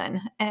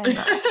done. And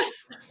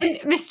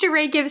Mr.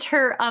 Ray gives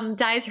her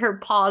dyes her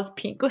paws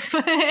pink. Oh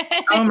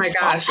my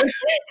gosh.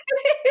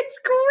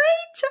 It's great.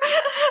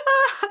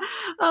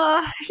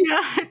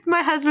 Yeah,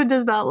 my husband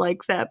does not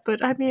like that,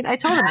 but I mean, I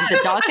told him the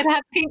dog can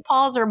have pink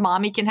paws or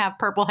mommy can have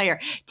purple hair.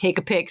 Take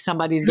a pic.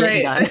 Somebody's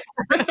getting done.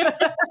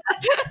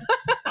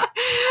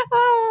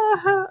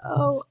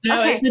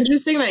 No, it's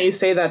interesting that you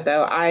say that,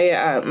 though.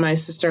 My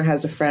sister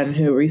has a friend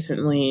who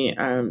recently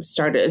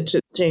started to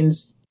change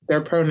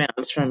their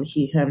pronouns from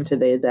he, him to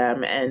they,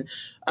 them, and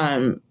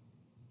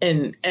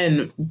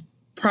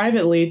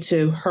privately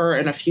to her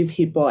and a few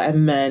people,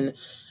 and then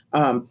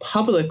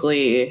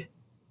publicly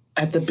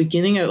at the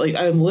beginning of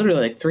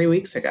literally 3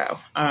 weeks ago.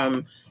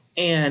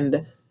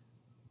 And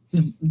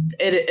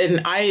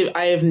I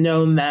have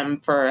known them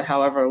for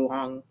however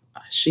long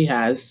she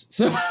has.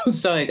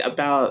 So like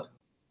about,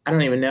 I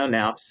don't even know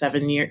now,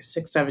 7 years,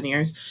 6-7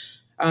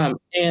 years. And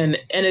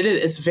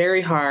it's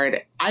very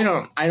hard. I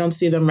don't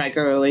see them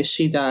regularly.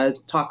 She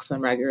does, talks to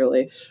them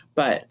regularly,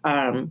 but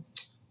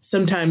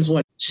sometimes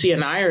when she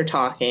and I are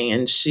talking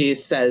and she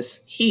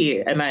says he,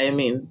 and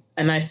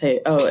I say,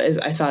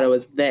 I thought it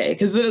was they.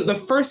 Because the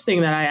first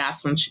thing that I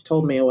asked when she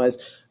told me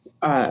was,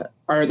 are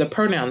the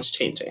pronouns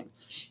changing?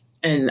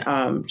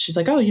 And she's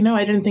like, I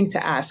didn't think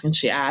to ask. And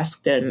she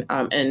asked,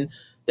 and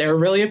they're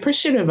really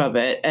appreciative of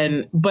it.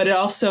 But it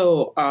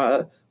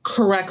also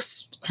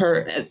corrects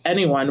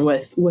anyone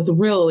with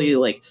really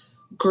like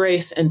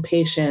grace and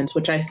patience,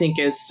 which I think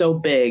is so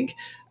big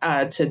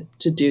to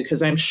do,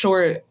 because I'm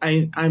sure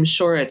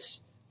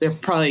they're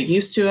probably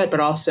used to it, but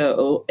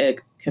also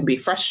it can be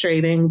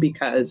frustrating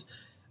because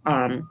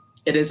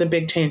it is a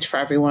big change for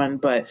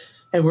everyone.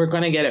 And we're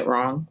going to get it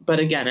wrong. But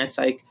again, it's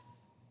like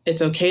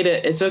it's okay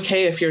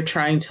if you're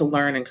trying to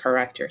learn and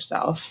correct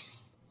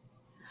yourself.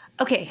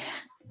 Okay.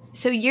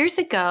 So years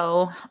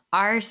ago,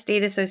 our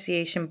state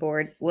association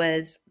board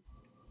was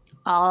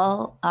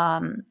all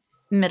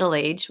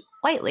middle-aged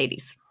white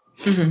ladies.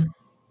 Mm-hmm.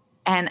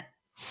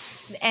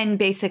 And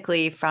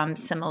basically from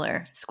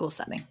similar school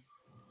setting.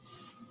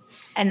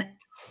 And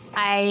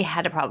I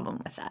had a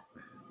problem with that.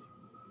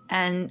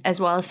 And as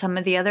well as some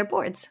of the other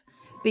boards,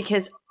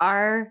 because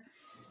our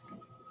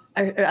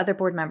other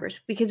board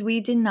members, because we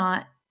did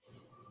not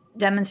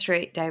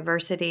demonstrate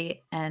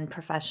diversity in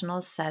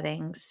professional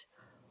settings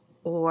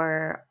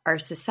or our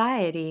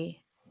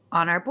society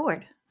on our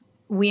board.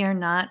 We are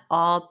not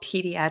all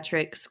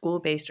pediatric,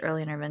 school-based,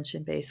 early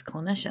intervention-based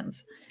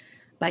clinicians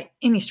by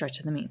any stretch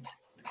of the means.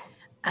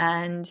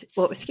 And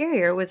what was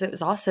scarier was it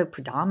was also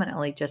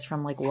predominantly just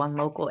from like one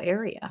local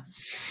area.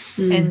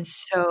 Mm. And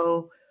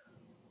so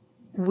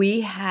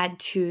we had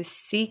to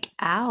seek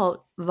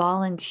out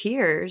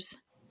volunteers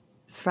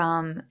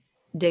from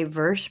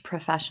diverse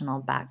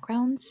professional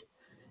backgrounds,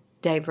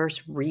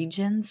 diverse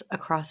regions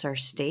across our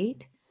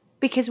state.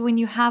 Because when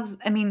you have,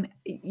 I mean,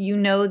 you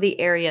know the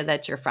area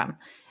that you're from.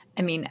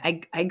 I mean,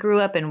 I grew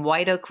up in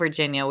White Oak,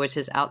 Virginia, which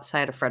is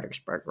outside of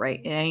Fredericksburg,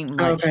 right? It ain't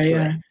much to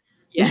it.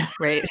 Yeah,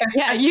 right.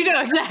 Yeah, you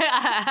know exactly.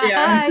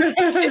 Yeah.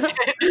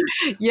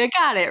 You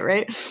got it,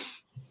 right?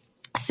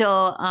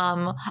 So,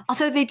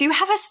 although they do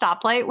have a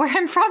stoplight where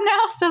I'm from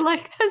now, so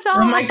like, huzzah.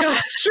 Oh my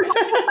gosh.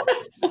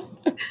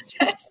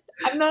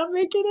 I'm not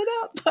making it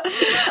up.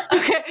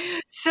 Okay,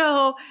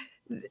 so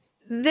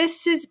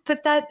this is,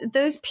 but that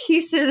those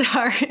pieces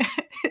are.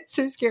 It's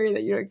so scary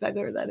that you know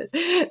exactly what that is.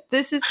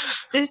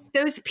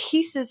 Those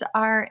pieces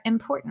are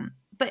important,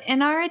 but in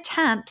my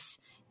attempt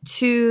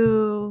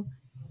to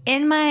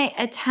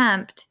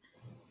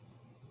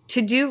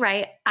do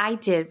right, I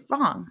did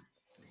wrong.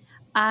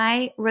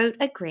 I wrote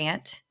a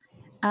grant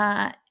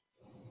and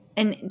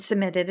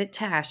submitted it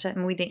to ASHA,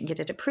 and we didn't get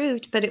it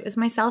approved, but it was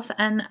myself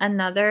and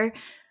another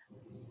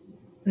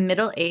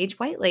middle-aged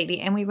white lady,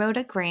 and we wrote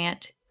a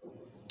grant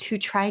to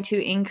try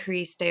to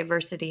increase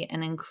diversity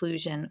and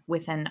inclusion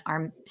within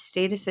our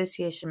state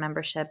association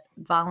membership,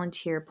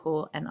 volunteer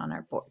pool, and on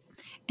our board.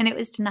 And it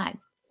was denied.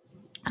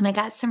 And I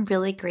got some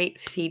really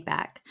great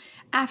feedback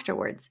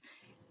afterwards.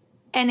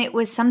 And it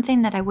was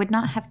something that I would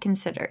not have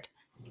considered.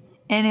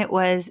 And it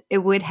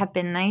would have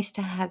been nice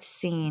to have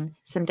seen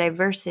some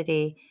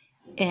diversity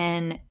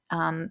in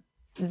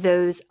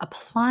those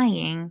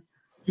applying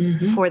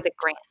for the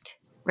grant,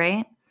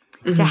 right?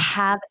 Mm-hmm. To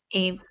have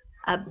a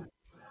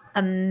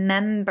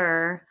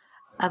member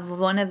of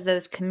one of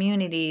those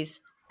communities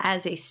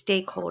as a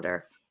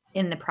stakeholder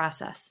in the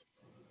process.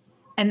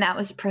 And that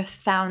was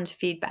profound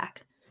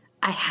feedback.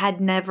 I had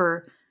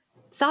never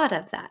thought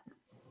of that,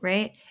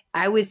 right?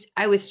 I was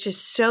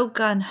just so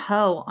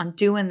gung-ho on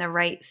doing the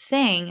right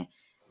thing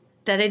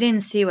that I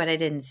didn't see what I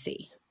didn't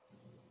see,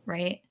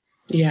 right?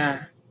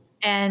 Yeah.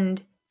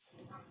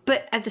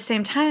 But at the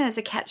same time, it was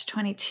a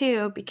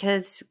catch-22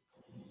 because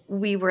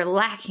we were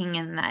lacking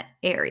in that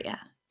area,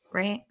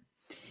 right?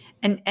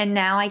 And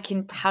now I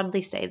can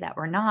proudly say that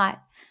we're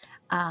not.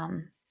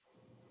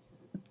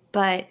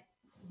 But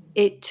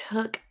it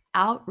took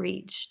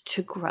outreach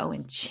to grow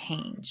and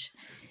change.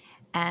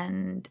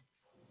 And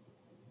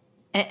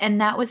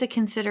that was a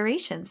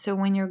consideration. So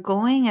when you're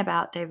going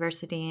about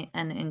diversity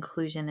and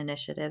inclusion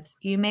initiatives,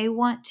 you may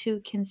want to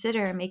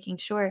consider making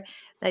sure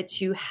that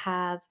you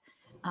have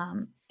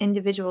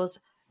individuals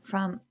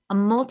from a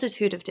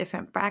multitude of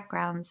different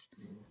backgrounds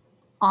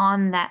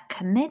on that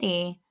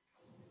committee,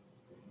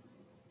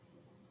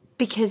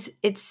 because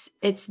it's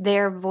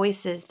their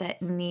voices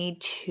that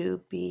need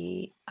to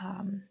be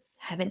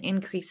have an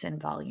increase in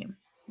volume.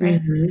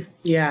 Right. Mm-hmm.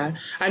 Yeah.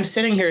 I'm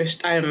sitting here.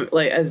 I'm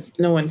like, as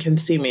no one can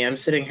see me, I'm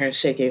sitting here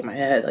shaking my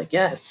head like,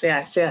 yes,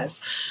 yes,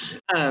 yes.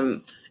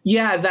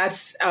 Yeah,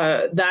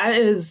 that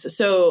is,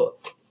 so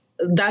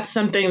that's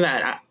something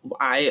that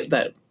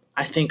I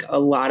think a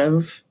lot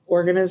of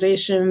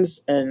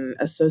organizations and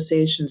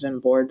associations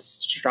and boards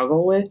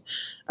struggle with.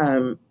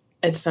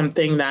 It's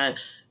something that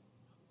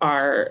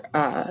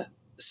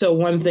so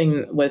one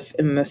thing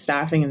within the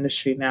staffing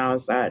industry now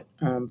is that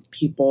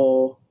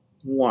people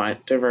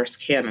want diverse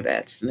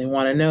candidates, and they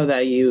want to know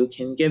that you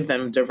can give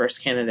them diverse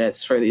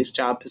candidates for these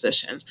job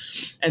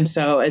positions. And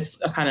so it's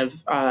a kind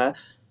of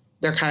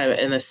they're kind of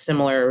in a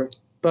similar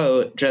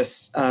boat,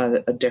 just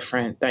a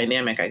different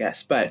dynamic, I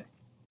guess. But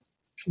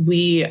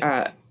we,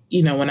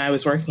 when I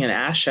was working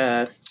at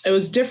ASHA, it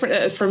was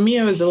different. For me,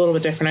 it was a little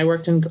bit different. I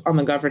worked on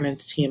the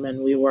governance team,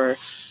 and we were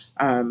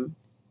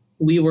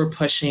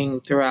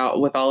pushing throughout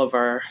with all of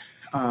our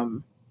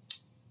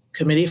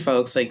committee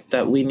folks, like,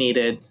 that we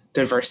needed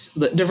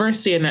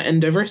diversity,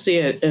 and diversity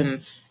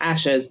in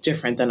ASHA is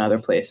different than other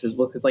places,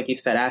 because, like you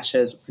said, ASHA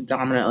is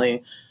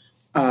predominantly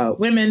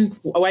women,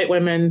 white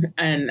women,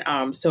 and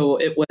so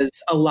it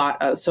was a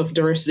lot of, so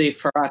diversity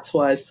for us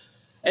was,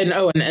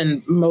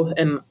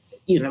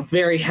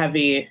 very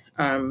heavy.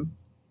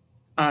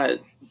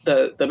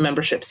 The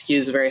membership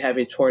skews very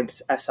heavy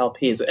towards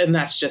SLPs, and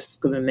that's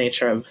just the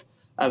nature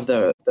of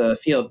the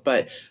field.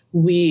 But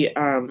we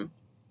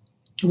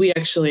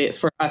actually,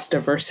 for us,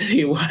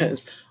 diversity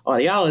was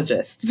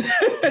audiologists,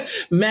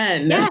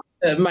 men, yeah.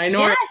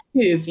 Minorities,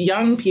 yes.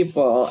 Young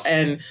people.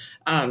 And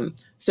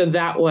so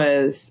that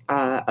was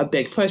a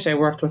big push. I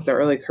worked with the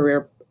early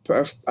career,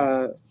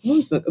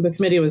 the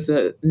committee was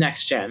the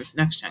Next Gen,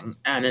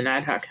 and an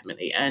ad hoc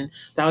committee. And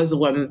that was the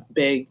one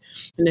big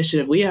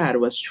initiative we had,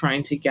 was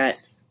trying to get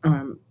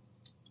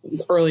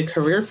early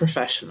career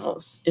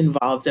professionals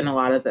involved in a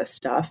lot of this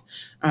stuff,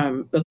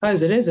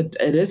 because it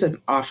is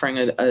an offering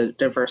a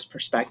diverse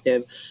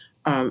perspective.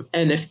 And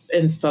if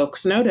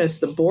folks notice,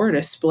 the board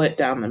is split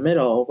down the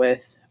middle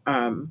with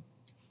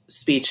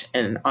speech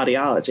and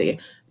audiology,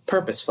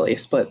 purposefully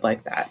split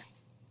like that,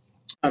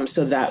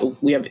 so that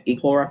we have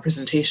equal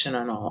representation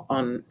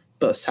on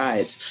both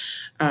sides.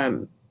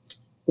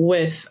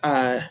 With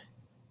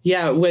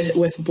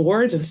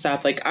boards and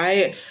stuff, like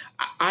I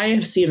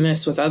have seen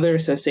this with other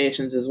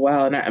associations as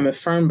well, and I'm a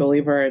firm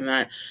believer in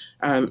that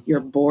your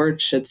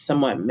board should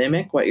somewhat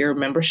mimic what your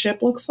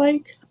membership looks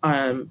like.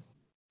 I've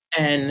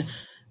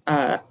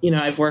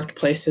worked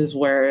places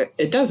where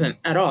it doesn't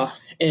at all.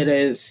 It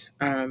is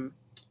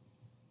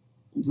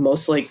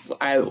mostly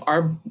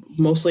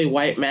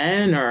white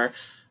men or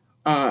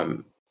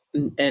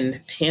and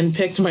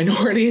handpicked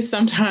minorities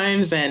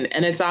sometimes, and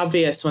it's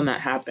obvious when that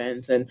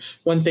happens. And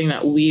one thing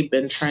that we've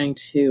been trying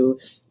to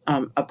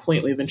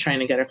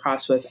get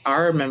across with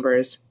our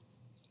members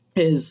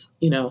is,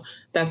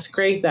 that's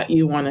great that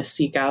you want to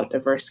seek out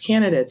diverse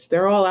candidates.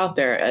 They're all out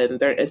there,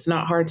 and it's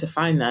not hard to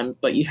find them,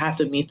 but you have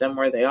to meet them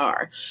where they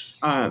are.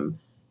 And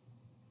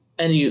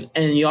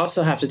you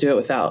also have to do it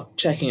without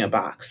checking a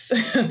box.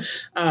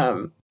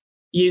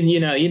 You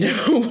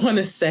don't want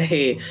to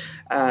say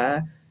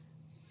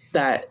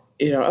that,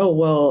 oh,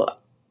 well,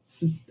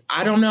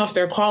 I don't know if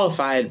they're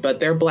qualified, but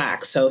they're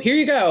Black. So here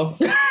you go.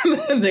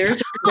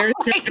 there's your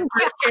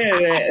first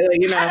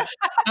candidate,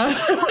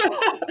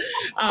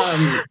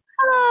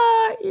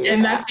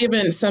 And that's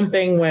even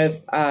something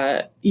with,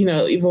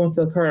 even with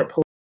the current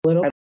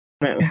political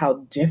climate, how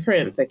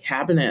different the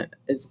cabinet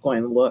is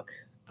going to look,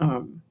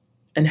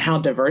 and how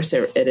diverse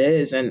it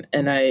is. And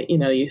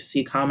you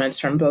see comments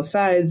from both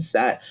sides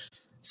that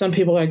some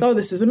people are like, oh,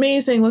 this is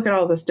amazing. Look at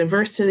all this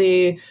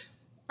diversity.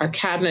 Our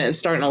cabinet is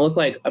starting to look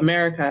like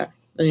America.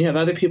 And you have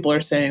other people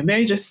are saying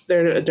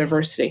they're a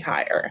diversity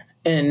hire,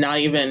 and not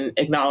even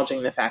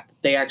acknowledging the fact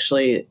that they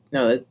actually,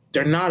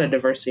 they're not a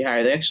diversity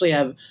hire. They actually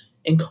have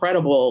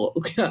incredible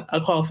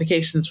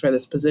qualifications for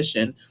this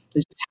position. They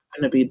just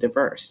happen to be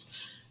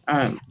diverse.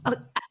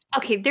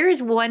 Okay, there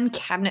is one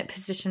cabinet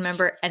position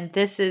member, and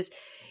this is,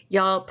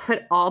 y'all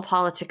put all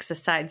politics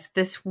aside,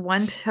 this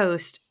one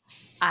post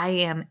I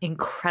am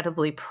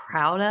incredibly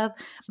proud of.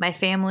 My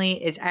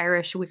family is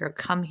Irish. We are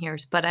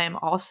come-heres, but I am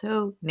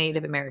also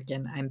Native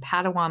American. I'm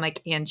Potawatomi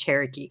and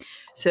Cherokee.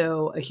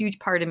 So a huge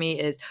part of me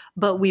is,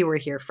 but we were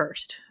here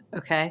first.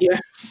 Okay. Yeah.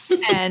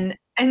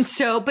 And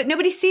so, but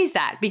nobody sees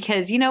that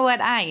because you know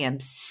what? I am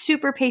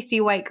super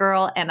pasty white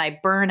girl and I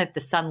burn if the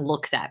sun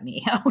looks at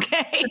me.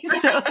 Okay.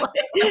 So,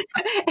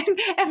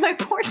 and my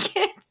poor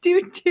kids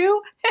do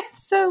too. And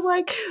so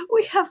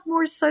we have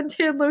more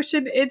suntan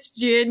lotion. It's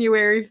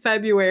January,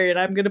 February, and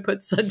I'm going to put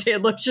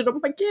suntan lotion on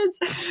my kids.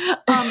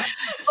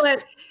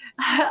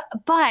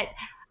 But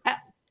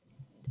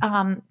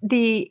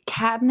the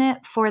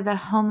cabinet for the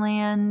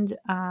Homeland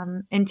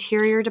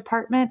Interior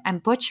Department, I'm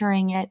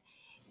butchering it.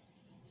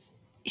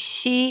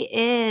 She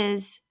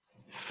is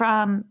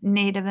from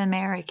Native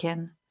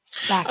American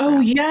background. Oh,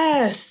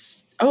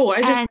 yes. Oh,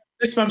 I just got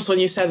goosebumps when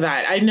you said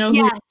that. I know who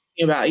you're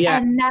talking about. Yeah.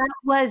 And that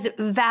was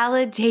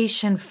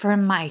validation for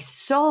my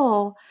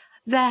soul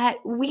that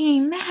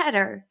we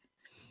matter,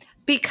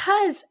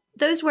 because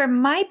those were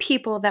my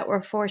people that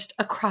were forced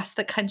across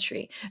the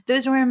country.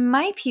 Those were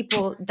my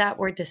people that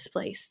were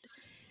displaced.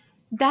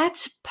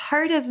 That's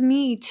part of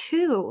me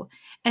too.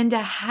 And to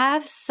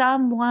have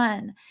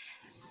someone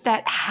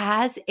that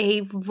has a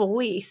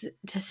voice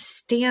to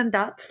stand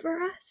up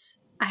for us.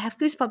 I have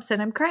goosebumps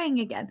and I'm crying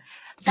again.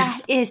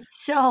 That is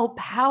so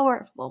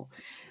powerful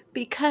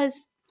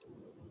because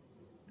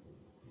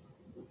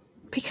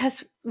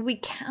we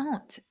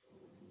count.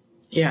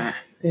 Yeah.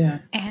 Yeah.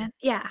 And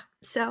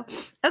so,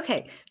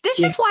 okay. This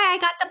is why I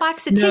got the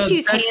box of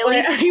tissues,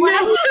 Haley.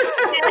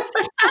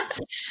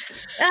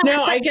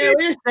 No, I get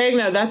what you're saying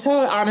though. That's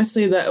how,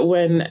 honestly, that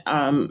when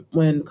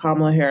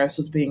Kamala Harris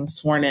was being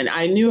sworn in,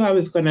 I knew I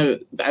was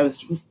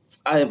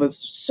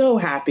so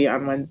happy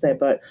on Wednesday,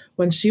 but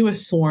when she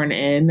was sworn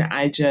in,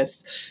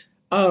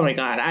 oh my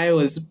God,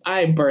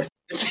 I burst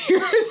into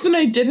tears and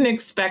I didn't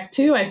expect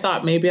to. I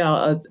thought maybe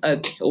a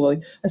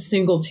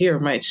single tear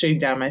might stream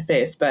down my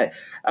face, but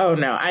oh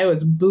no, I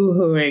was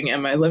boohooing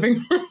in my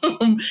living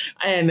room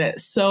and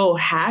so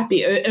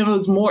happy. It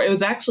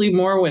was actually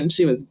more when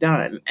she was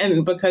done.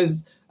 And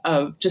because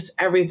of just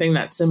everything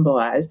that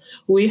symbolized,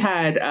 we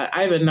had,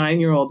 I have a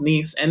 9-year-old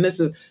niece, and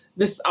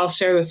I'll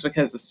share this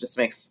because this just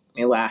makes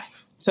me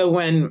laugh. So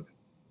when,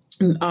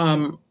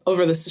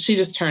 she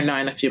just turned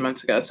 9 a few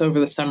months ago. So over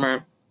the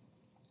summer,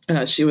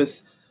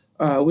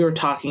 we were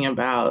talking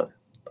about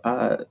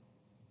the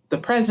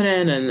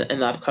president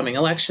and the upcoming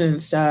election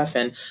and stuff.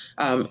 And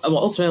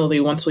ultimately,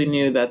 once we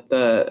knew that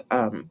the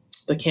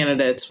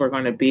candidates were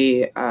going to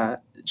be,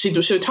 she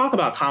would talk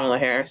about Kamala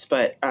Harris,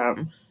 but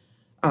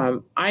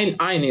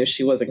I knew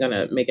she wasn't going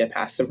to make it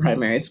past the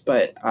primaries,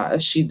 but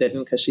she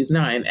didn't because she's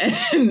 9.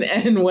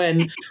 And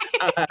when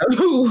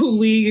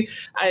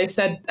I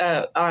said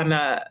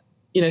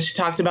she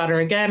talked about her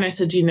again. I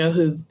said, do you know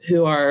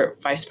who our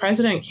vice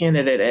president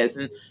candidate is?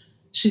 And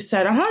she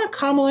said,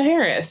 Kamala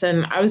Harris.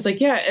 And I was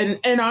like, yeah.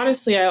 And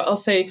honestly, I'll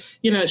say,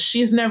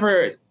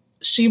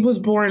 she was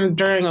born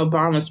during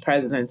Obama's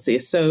presidency.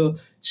 So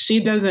she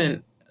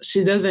doesn't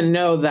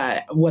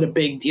know what a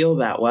big deal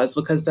that was,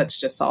 because that's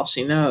just all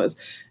she knows.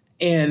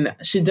 And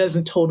she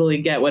doesn't totally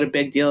get what a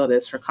big deal it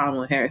is for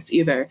Kamala Harris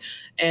either.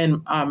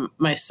 And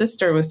my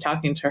sister was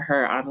talking to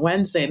her on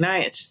Wednesday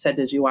night. She said,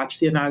 "Did you watch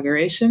the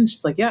inauguration?"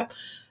 She's like, "Yep."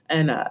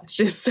 And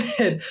she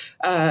said,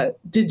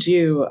 did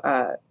you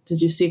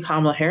see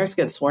Kamala Harris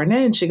get sworn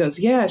in? She goes,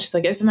 "Yeah." She's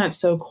like, "Isn't that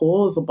so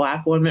cool as a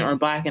Black woman or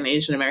Black and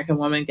Asian American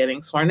woman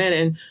getting sworn in?"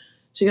 And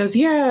she goes,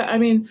 "Yeah, I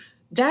mean,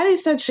 Daddy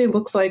said she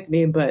looks like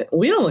me, but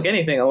we don't look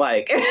anything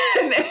alike."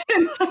 And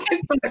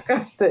I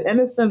got the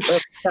innocence of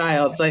a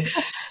child. Like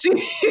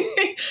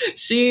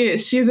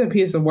she's a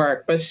piece of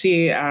work, but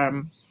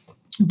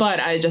but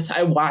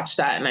I watched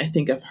that and I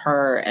think of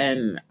her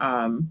and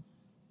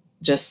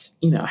just,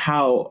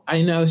 how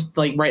I know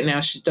like right now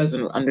she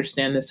doesn't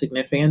understand the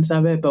significance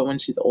of it, but when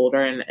she's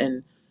older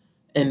and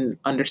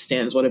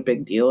understands what a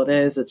big deal it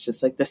is, it's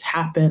just like, this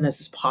happened. Is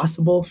this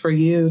possible for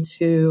you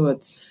too?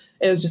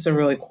 It was just a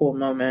really cool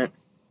moment.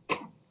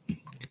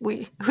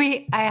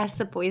 I asked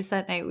the boys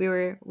that night, we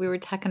were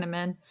tucking them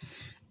in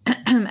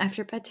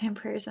after bedtime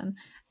prayers, and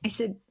I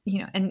said,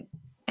 and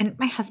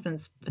my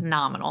husband's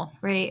phenomenal,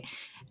 right?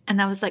 And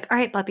I was like, "All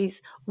right,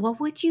 puppies, what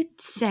would you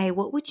say?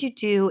 What would you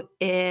do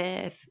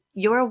if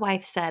your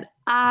wife said,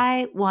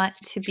 'I want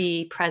to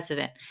be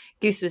president'?"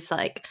 Goose was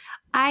like,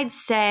 "I'd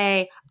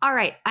say, 'All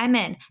right, I'm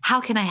in. How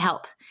can I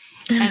help?'"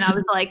 And I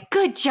was like,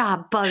 "Good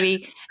job,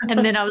 Bubby."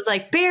 And then I was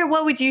like, "Bear,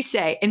 what would you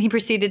say?" And he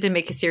proceeded to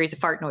make a series of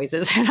fart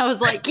noises. And I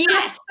was like,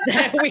 "Yes,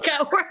 we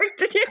got work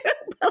to do."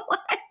 But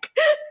like,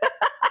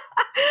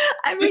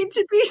 I mean,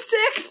 to be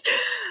six,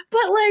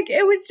 but like,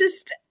 it was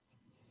just,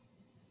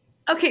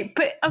 okay.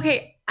 But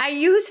okay, I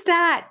used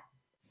that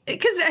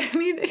because I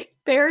mean,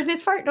 Bear and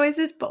his fart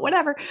noises, but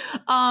whatever.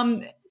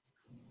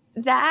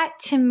 That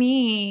to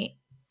me,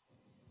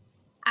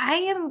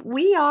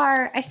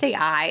 I say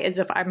I as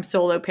if I'm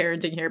solo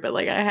parenting here, but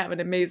like I have an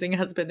amazing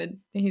husband and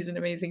he's an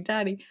amazing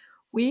daddy.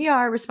 We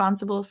are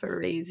responsible for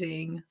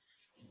raising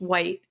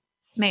white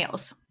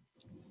males.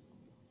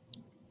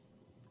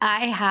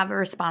 I have a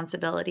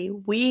responsibility.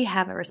 We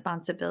have a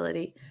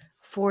responsibility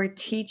for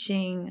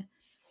teaching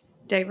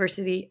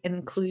diversity and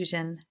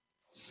inclusion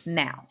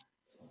now.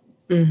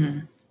 Mm-hmm.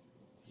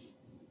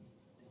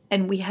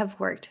 And we have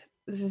worked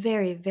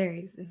very,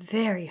 very,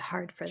 very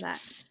hard for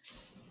that.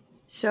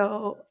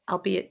 So,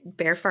 albeit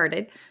Bear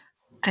farted,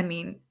 I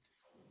mean,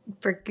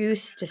 for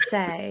Goose to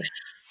say,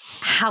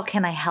 "How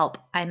can I help?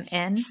 I'm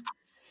in,"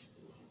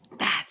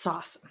 that's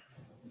awesome.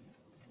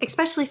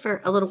 Especially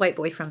for a little white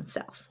boy from the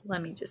South.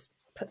 Let me just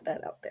put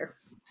that out there.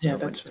 Yeah,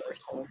 that's really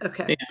cool.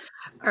 Okay. Yeah.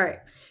 All right.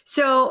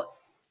 So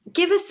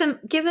give us some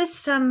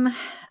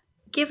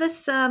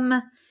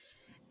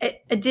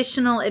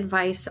additional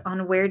advice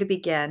on where to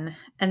begin.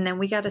 And then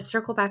we got to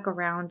circle back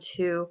around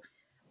to,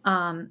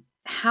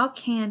 how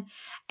can,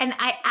 and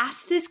I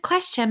asked this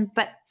question,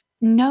 but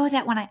know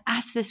that when I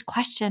ask this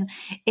question,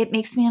 it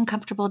makes me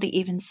uncomfortable to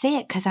even say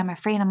it because I'm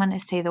afraid I'm going to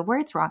say the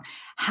words wrong.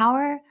 How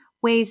are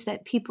ways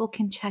that people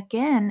can check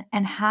in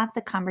and have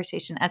the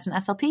conversation? As an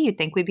SLP, you'd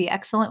think we'd be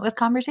excellent with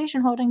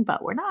conversation holding,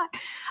 but we're not.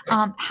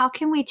 How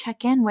can we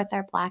check in with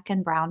our Black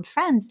and brown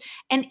friends?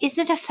 And is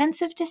it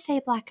offensive to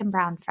say Black and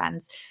brown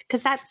friends?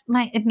 Because that's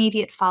my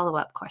immediate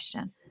follow-up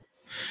question.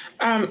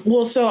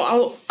 Well,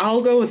 so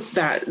I'll go with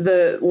that.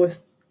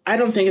 I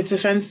don't think it's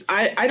offensive.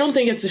 I don't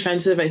think it's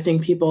offensive. I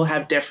think people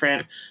have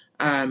different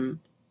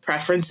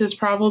preferences,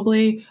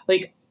 probably.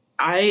 Like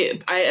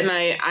I've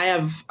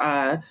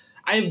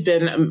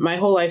been my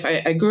whole life.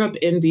 I grew up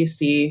in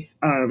DC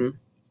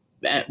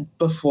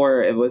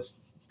before it was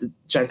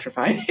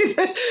gentrified,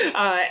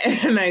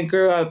 and I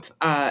grew up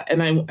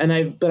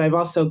but I've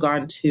also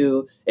gone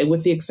to,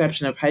 with the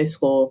exception of high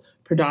school,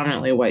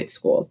 predominantly white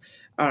schools.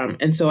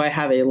 And so I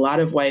have a lot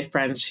of white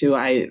friends who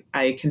I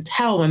can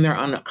tell when they're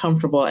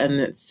uncomfortable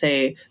and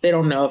say they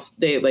don't know if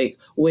they like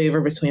waver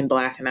between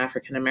Black and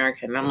African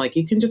American. And I'm like,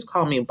 you can just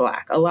call me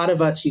Black. A lot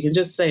of us, you can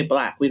just say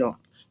Black.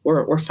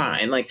 We're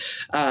fine. Like,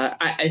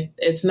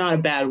 it's not a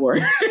bad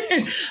word.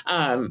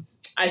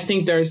 I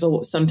think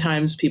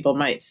sometimes people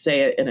might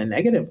say it in a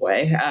negative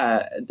way,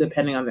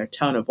 depending on their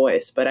tone of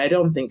voice. But I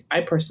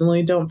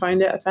personally don't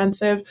find it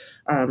offensive.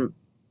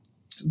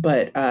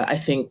 But I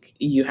think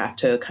you have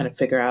to kind of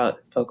figure out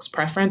folks'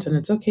 preference, and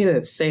it's okay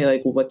to say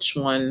like which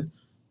one,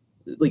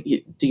 like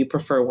do you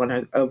prefer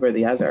one over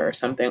the other or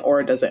something,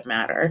 or does it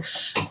matter?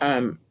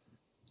 I'm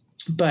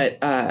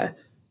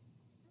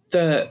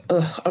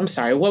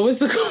sorry, what was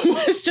the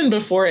question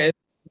before it?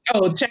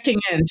 Oh, checking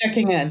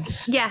in.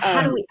 Yeah,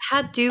 how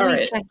do we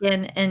check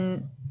in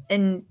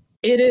and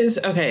It is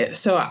okay.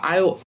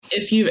 So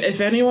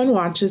if anyone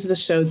watches the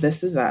show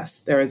This Is Us,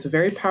 there is a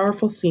very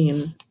powerful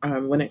scene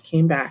when it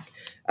came back,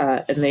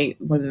 and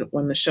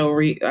when the show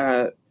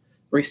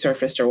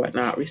resurfaced or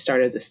whatnot,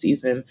 restarted the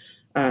season.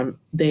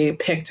 They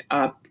picked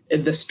up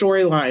the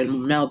storyline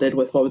melded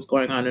with what was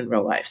going on in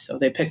real life. So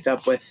they picked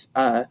up with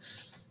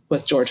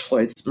George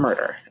Floyd's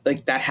murder,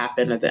 like that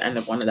happened at the end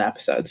of one of the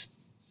episodes.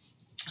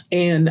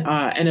 And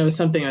it was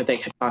something that they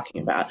kept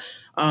talking about.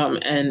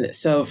 And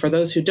so for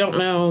those who don't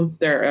know,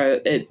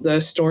 the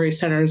story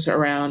centers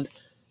around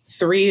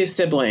three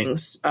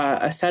siblings,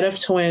 a set of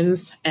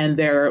twins, and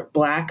their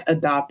Black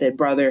adopted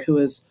brother who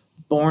was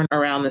born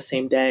around the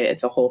same day.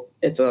 It's a whole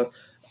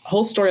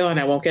storyline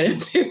I won't get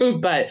into,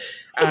 but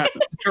they're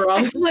all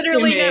I've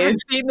literally never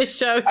seen the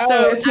show.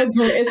 So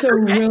it's a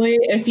really,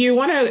 if you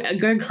want a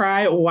good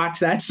cry, watch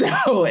that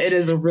show. It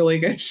is a really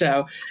good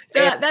show.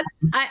 Yeah,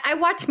 I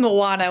watch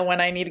Moana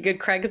when I need a good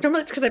cry, because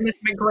normally it's because I miss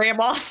my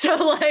grandma. So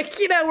like,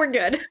 we're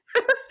good.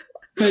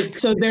 But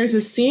so there's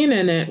a scene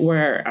in it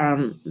where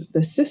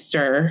the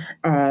sister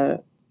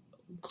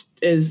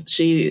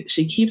she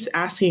keeps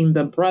asking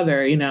the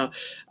brother,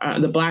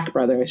 the Black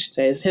brother, I should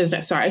say,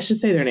 I should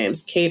say their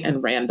names, Kate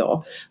and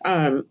Randall.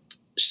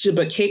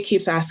 But Kate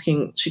keeps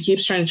asking, she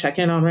keeps trying to check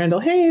in on Randall.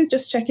 Hey,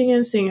 just checking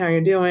in, seeing how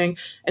you're doing.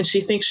 And she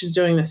thinks she's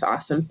doing this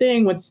awesome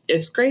thing.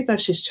 It's great that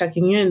she's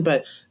checking in,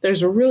 but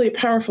there's a really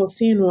powerful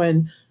scene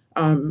when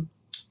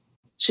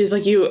she's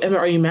like,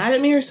 are you mad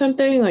at me or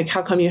something? Like,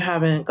 how come you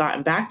haven't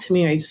gotten back to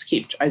me? I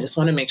just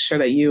want to make sure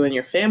that you and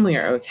your family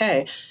are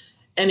okay.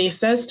 And he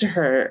says to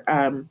her,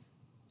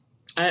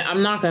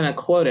 I'm not going to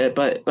quote it,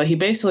 but he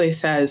basically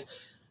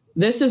says,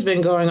 this has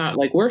been going on,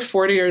 like, we're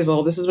 40 years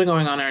old. This has been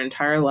going on our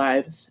entire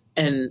lives.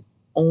 And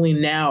only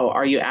now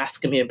are you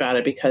asking me about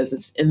it because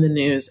it's in the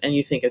news and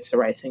you think it's the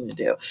right thing to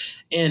do.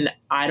 And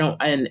I don't,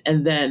 and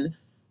then,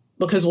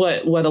 because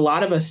what a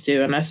lot of us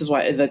do, and this is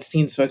why that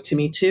scene spoke to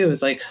me too,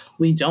 is like,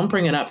 we don't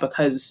bring it up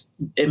because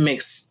it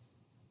makes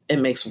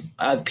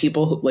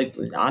people like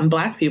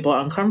non-Black people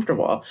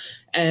uncomfortable.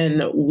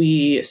 And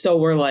we're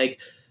like,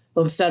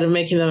 well, instead of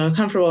making them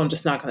uncomfortable, I'm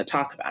just not going to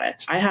talk about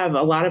it. I have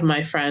a lot of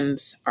my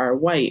friends are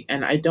white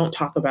and I don't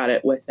talk about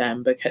it with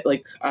them because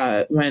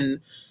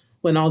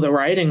when all the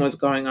rioting was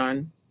going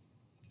on,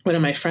 one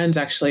of my friends,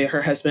 actually,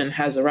 her husband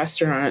has a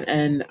restaurant,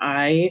 and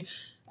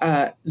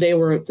her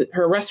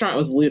restaurant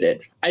was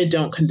looted. I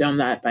don't condone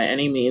that by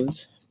any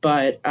means,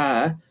 but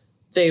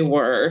they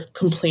were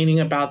complaining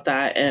about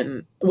that,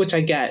 and which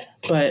I get,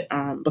 but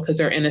because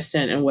they're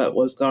innocent in what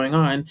was going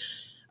on,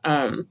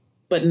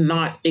 but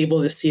not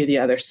able to see the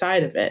other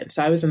side of it.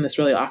 So I was in this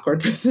really awkward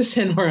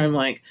position where I'm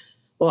like,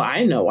 well,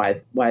 I know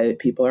why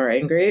people are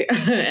angry,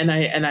 and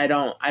I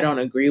don't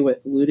agree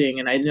with looting,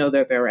 and I know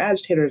that there were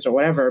agitators or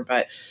whatever,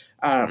 but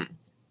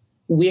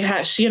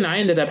she and I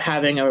ended up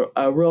having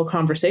a real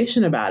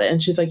conversation about it.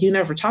 And she's like, you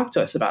never talked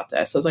to us about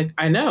this. I was like,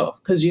 I know,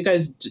 because you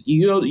guys,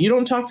 you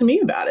don't talk to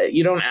me about it.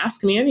 You don't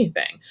ask me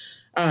anything.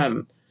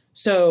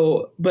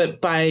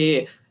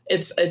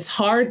 It's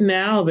hard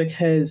now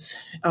because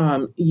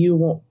you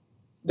won't,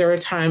 there are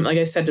times, like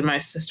I said to my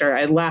sister,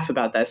 I laugh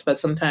about this, but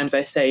sometimes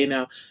I say,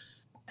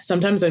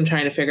 sometimes I'm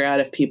trying to figure out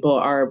if people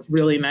are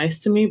really nice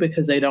to me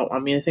because they don't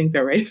want me to think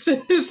they're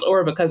racist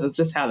or because it's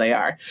just how they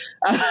are.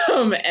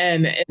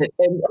 And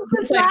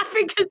just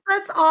laughing because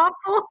that's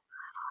awful.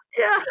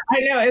 Yeah, I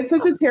know, it's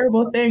such a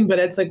terrible thing, but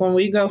it's like when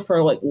we go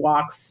for like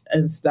walks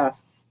and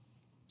stuff,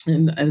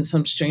 and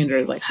some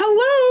strangers like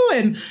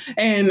hello,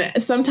 and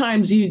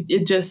sometimes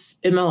it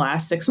just in the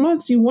last 6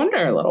 months you wonder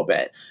a little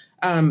bit.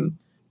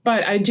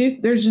 But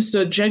there's just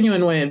a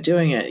genuine way of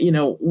doing it.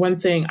 One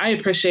thing I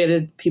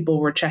appreciated,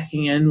 people were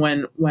checking in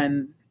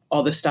when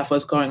all this stuff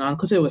was going on,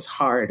 because it was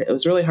hard. It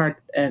was really hard.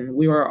 And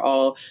we were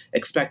all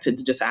expected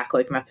to just act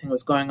like nothing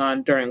was going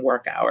on during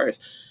work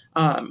hours,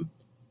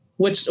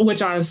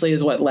 which honestly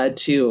is what led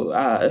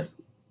to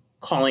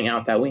calling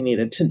out that we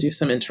needed to do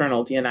some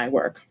internal D&I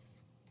work,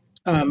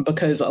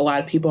 because a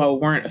lot of people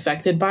weren't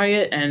affected by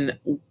it and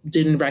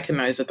didn't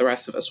recognize that the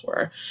rest of us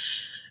were.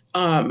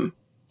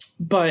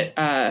 But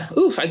I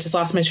just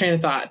lost my train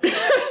of thought.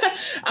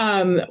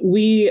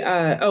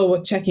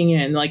 With checking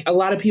in, like a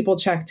lot of people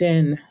checked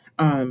in.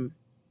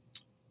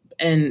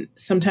 And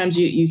sometimes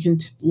you can,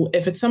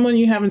 if it's someone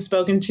you haven't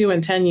spoken to in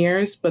 10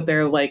 years, but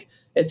they're like,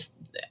 it's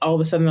all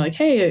of a sudden they're like,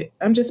 hey,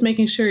 I'm just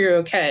making sure you're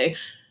okay.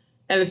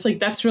 And it's like,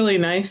 that's really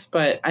nice.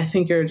 But I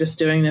think you're just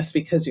doing this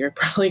because you're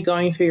probably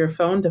going through your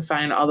phone to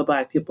find all the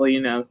Black people,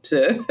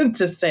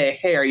 to say,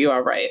 hey, are you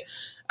all right?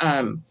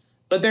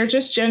 But they're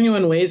just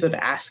genuine ways of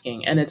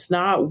asking, and it's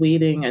not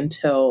waiting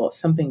until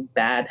something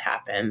bad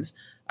happens.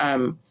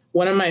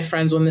 One of my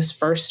friends, when this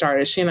first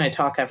started, she and I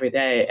talk every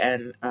day,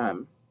 and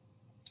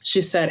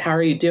she said, how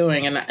are you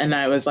doing? And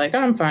I was like,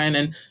 I'm fine.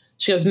 And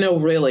she goes, no,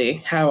 really,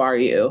 how are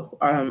you?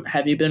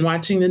 Have you been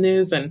watching the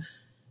news? And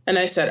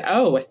I said,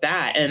 oh, with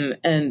that.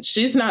 And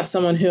she's not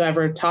someone who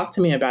ever talked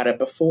to me about it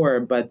before,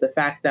 but the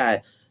fact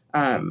that,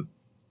 I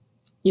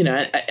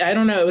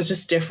don't know. It was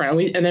just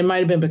different. And it might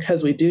have been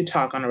because we do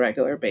talk on a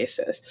regular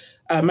basis.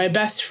 My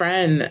best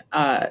friend,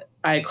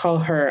 I call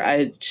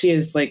her, she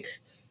is like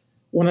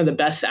one of the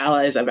best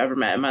allies I've ever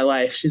met in my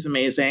life. She's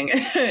amazing.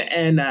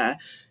 And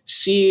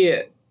she's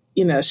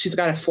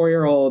got a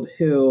 4-year-old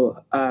who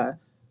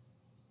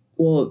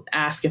will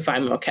ask if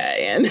I'm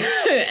okay,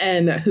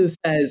 and who's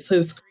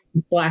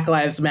Black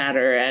Lives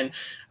Matter, and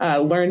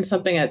learned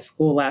something at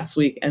school last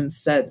week and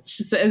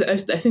she said, I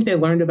think they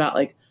learned about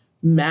like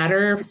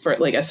matter for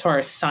like as far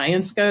as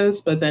science goes,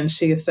 but then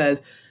we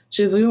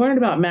learned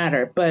about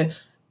matter, but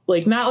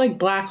like not like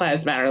Black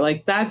Lives Matter,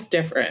 like that's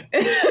different.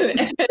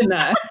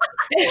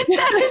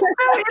 That is so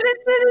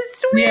innocent and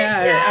sweet.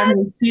 Yeah, Yes. I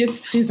mean,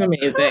 she's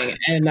amazing,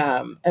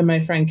 and my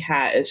friend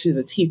Kat she's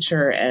a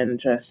teacher and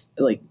just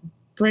like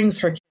brings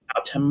her kid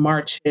out to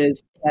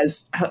marches.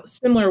 As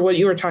similar what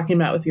you were talking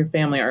about with your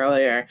family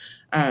earlier.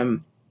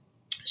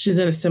 She's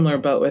in a similar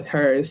boat with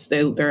hers.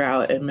 They're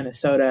out in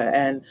Minnesota,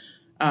 and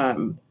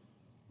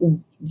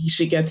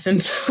she gets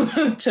into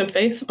to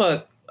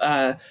Facebook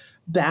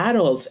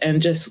battles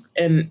and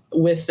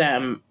with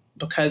them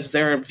because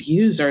their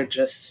views are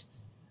just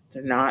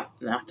they're not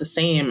the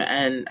same,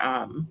 and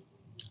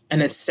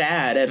it's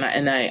sad,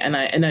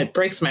 and it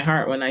breaks my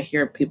heart when I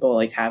hear people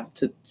like have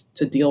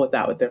to deal with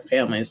that with their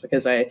families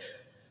because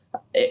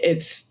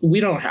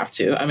we don't have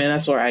to. I mean,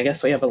 that's where I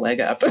guess we have a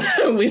leg up.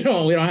 we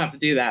don't have to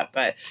do that,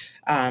 but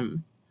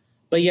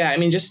yeah, I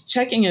mean, just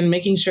checking and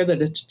making sure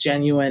that it's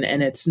genuine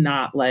and it's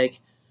not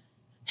like,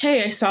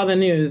 hey, I saw the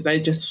news. I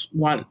just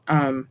want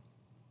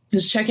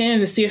just check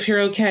in to see if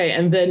you're okay,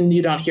 and then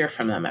you don't hear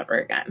from them ever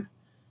again.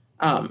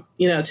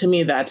 To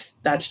me,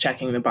 that's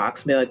checking the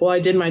box and be like, well, I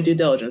did my due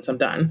diligence. I'm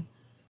done.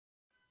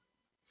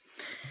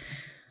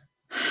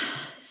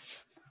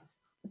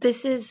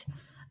 This is,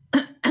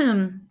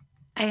 I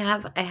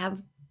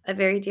have a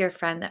very dear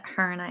friend that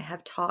her and I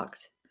have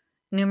talked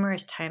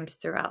numerous times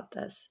throughout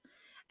this,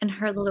 and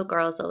her little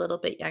girl is a little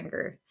bit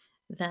younger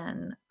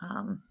than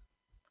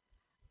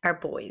our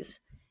boys,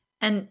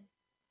 and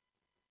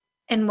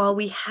while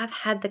we have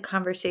had the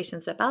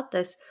conversations about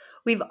this,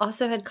 we've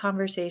also had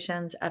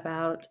conversations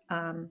about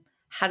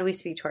how do we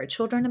speak to our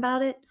children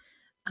about it.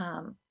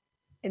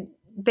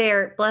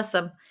 Bear, bless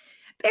him,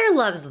 Bear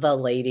loves the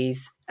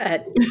ladies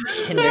at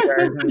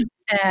kindergarten.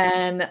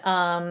 And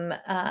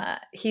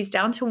he's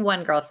down to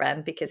one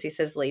girlfriend because he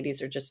says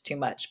ladies are just too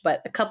much.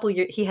 But a couple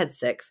years, he had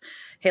 6.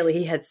 Haley,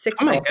 he had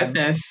 6 girlfriends. Oh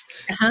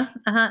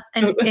my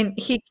goodness. And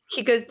he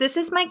goes, this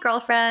is my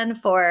girlfriend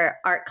for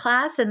art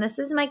class, and this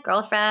is my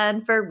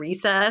girlfriend for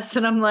recess.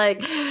 And I'm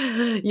like,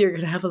 you're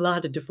going to have a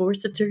lot of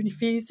divorce attorney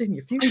fees in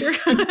your future.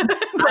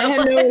 I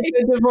had a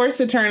divorce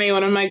attorney.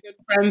 One of my good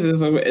friends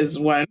is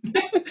one.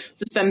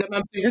 To send him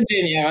up to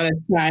Virginia when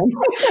it's time.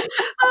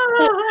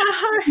 Oh,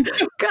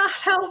 God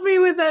help me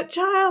with that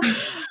child.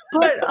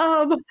 But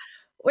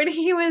when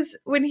he was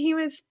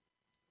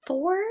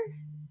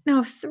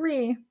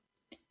 3,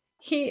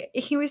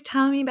 he was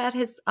telling me about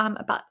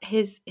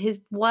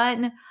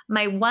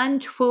my one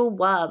true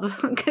love,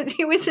 because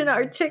he was in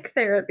artic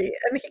therapy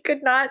and he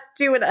could not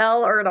do an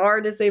L or an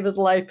R to save his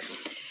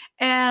life.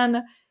 And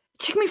it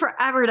took me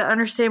forever to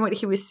understand what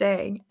he was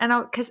saying. And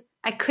because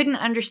I couldn't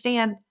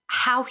understand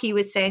how he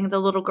was saying the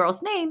little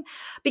girl's name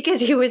because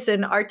he was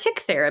in artic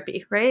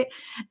therapy, right?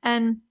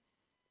 And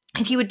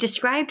he would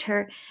describe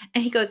her,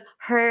 and he goes,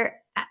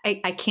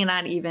 I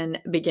cannot even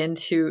begin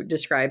to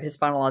describe his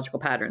phonological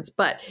patterns,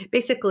 but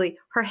basically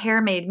her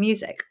hair made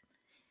music.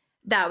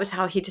 That was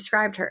how he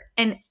described her.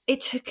 And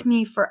it took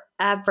me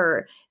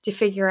forever to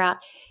figure out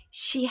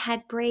she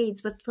had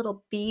braids with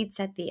little beads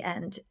at the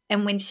end.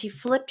 And when she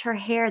flipped her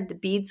hair, the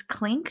beads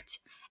clinked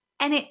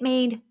and it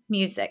made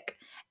music.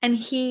 And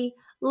he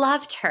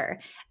loved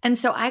her. And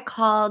so I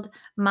called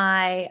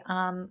my,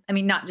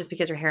 not just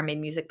because her hair made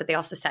music, but they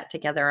also sat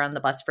together on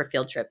the bus for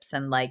field trips.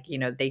 And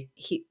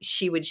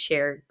she would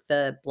share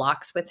the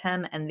blocks with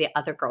him, and the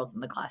other girls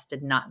in the class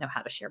did not know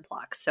how to share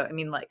blocks. So,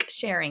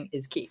 sharing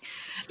is key.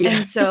 Yeah.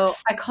 And so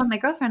I called my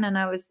girlfriend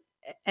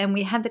and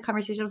we had the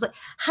conversation. I was like,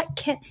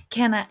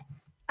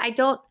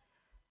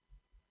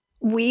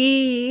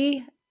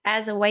 we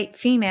as a white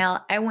female,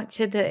 I went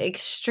to the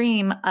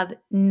extreme of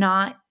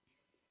not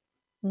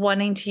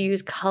wanting to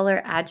use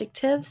color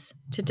adjectives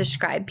to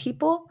describe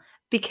people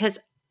because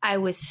I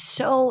was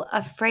so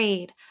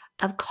afraid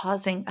of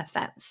causing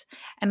offense.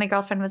 And my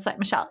girlfriend was like,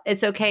 Michelle,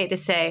 it's okay to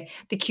say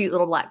the cute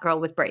little black girl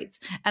with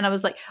braids. And I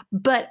was like,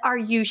 but are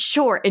you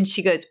sure? And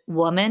she goes,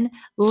 woman,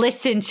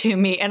 listen to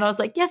me. And I was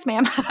like, yes,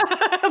 ma'am. But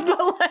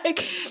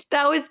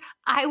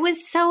I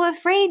was so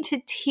afraid to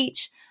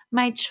teach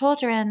my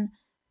children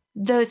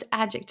those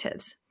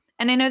adjectives.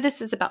 And I know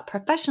this is about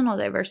professional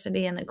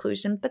diversity and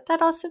inclusion, but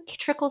that also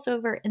trickles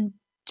over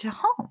into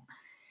home.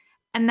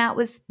 And that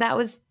was,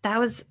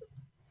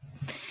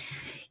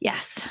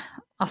 yes.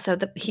 Also,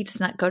 he does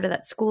not go to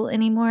that school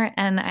anymore.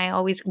 And I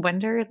always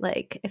wonder,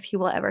 if he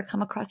will ever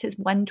come across his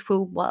one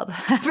true love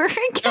ever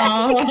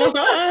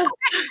again.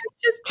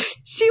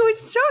 She was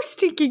so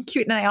stinking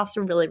cute. And I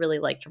also really, really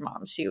liked her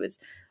mom. She was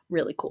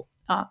really cool.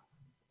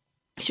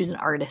 She was an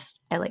artist.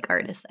 I like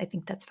artists. I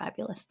think that's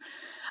fabulous.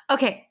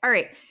 Okay. All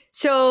right.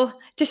 So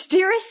to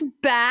steer us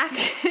back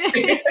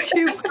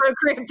to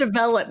program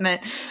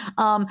development,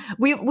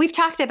 we've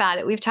talked about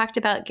it. We've talked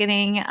about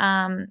getting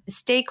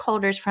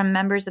stakeholders from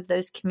members of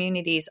those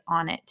communities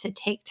on it to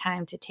take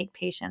time, to take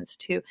patience.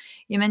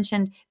 You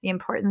mentioned the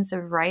importance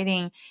of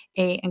writing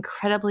a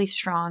incredibly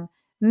strong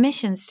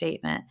mission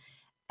statement.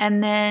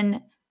 And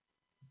then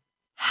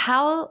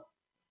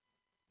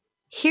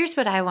here's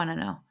what I want to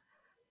know.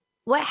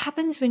 What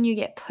happens when you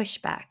get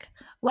pushback?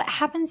 What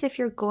happens if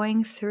you're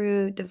going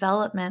through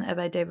development of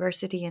a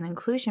diversity and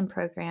inclusion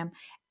program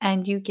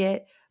and you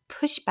get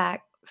pushback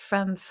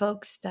from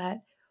folks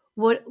that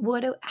what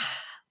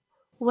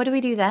do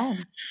we do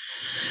then?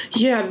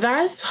 Yeah,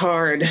 that's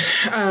hard.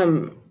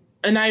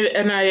 And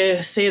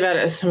I say that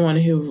as someone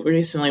who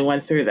recently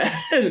went through that.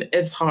 And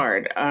it's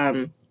hard.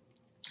 And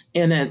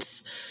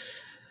it's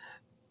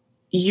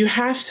you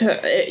have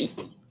to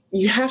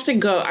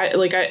go.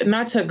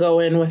 Not to go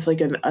in with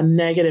like a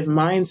negative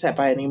mindset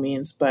by any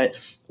means, but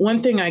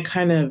one thing I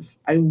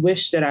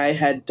wish that I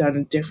had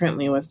done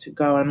differently was to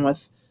go in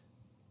with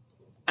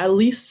at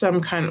least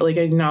some kind of like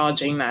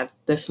acknowledging that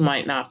this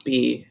might not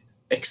be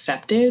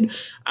accepted.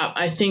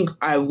 I think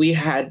we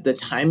had the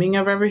timing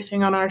of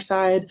everything on our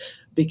side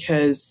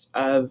because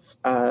of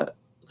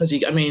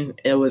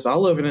it was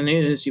all over the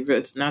news.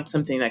 It's not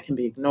something that can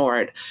be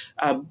ignored.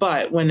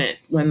 But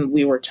when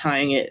we were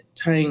tying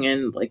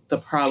in like the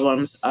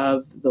problems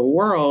of the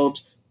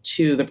world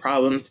to the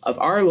problems of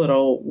our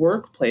little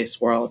workplace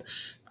world,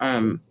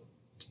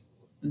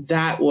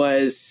 that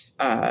was.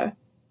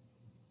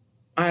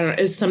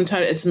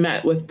 Sometimes it's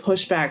met with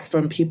pushback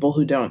from people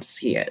who don't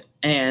see it,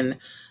 and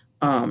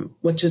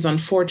which is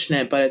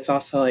unfortunate. But it's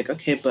also like,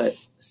 okay, but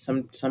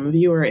some of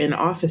you are in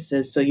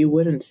offices, so you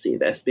wouldn't see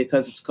this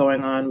because it's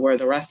going on where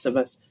the rest of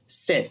us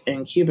sit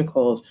in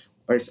cubicles,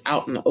 or it's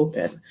out in the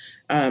open.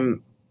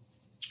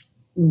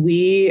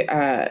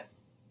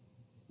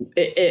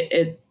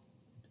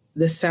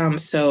 This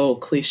sounds so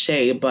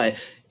cliche, but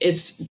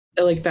it's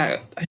like that.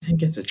 I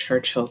think it's a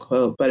Churchill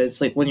quote, but it's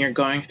like, when you're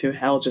going through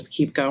hell, just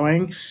keep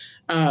going.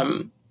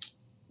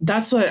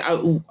 That's what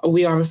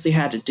we honestly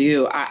had to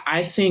do.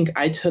 I think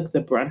I took the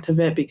brunt of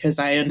it because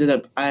I ended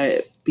up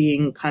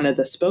being kind of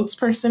the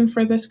spokesperson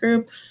for this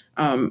group,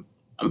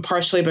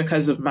 partially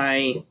because of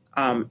my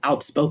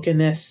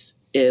outspokenness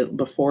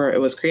before it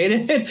was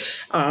created,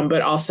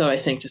 but also I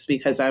think just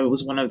because I'm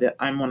one of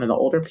the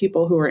older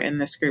people who were in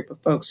this group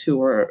of folks who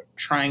were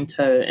trying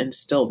to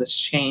instill this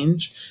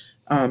change.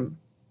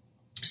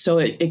 So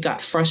it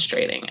got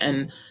frustrating,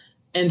 and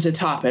to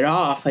top it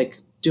off, like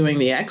doing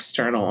the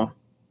external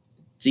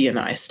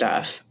D&I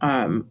stuff.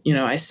 I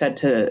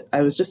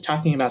was just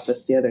talking about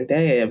this the other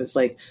day. It was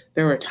like,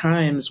 there were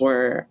times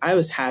where I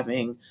was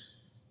having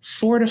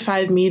 4 to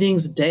 5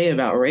 meetings a day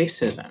about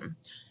racism.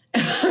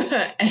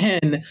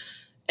 and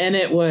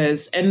it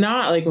was, and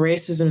not like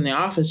racism in the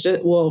office,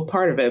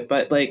 part of it,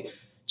 but like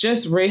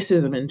just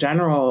racism in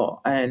general,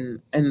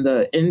 and in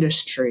the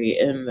industry,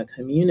 in the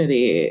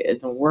community, in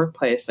the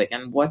workplace, like,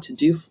 and what to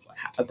do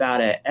about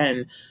it.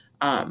 And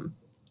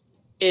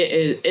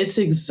it's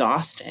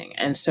exhausting.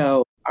 And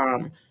so,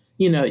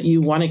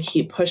 you want to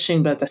keep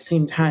pushing, but at the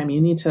same time, you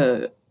need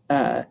to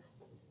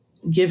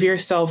give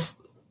yourself,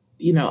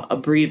 a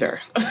breather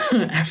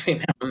every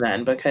now and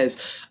then,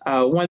 because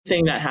one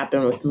thing that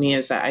happened with me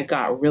is that I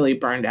got really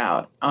burned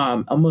out,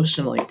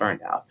 emotionally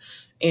burned out.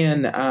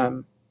 And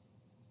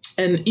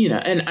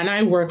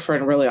I work for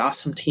a really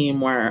awesome team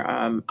where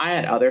I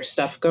had other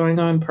stuff going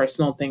on,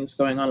 personal things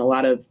going on.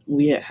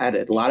 We had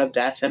a lot of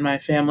death in my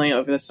family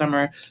over the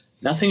summer.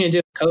 Nothing to do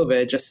with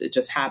COVID, it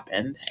just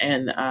happened.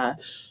 And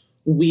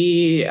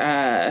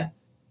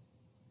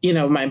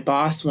my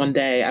boss one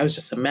day, I was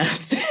just a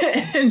mess.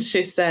 And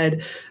she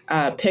said,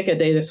 pick a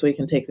day this week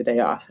and take the day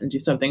off and do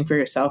something for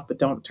yourself, but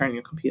don't turn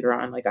your computer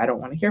on. Like, I don't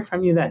want to hear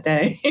from you that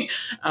day.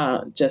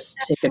 Just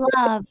That's take it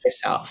for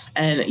yourself.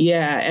 And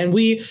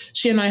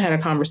she and I had a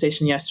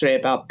conversation yesterday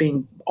about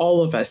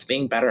all of us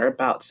being better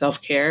about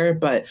self-care.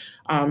 But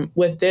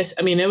with this,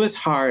 it was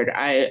hard.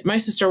 My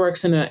sister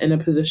works in a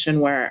position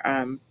where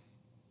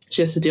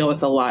she has to deal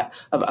with a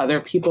lot of other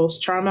people's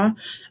trauma.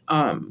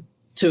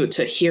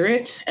 To hear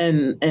it,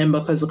 and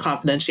because of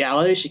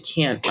confidentiality, she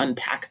can't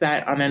unpack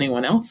that on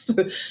anyone else.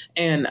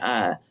 And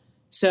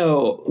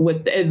so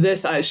with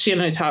this, she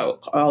and I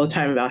talk all the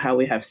time about how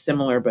we have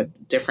similar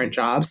but different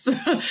jobs.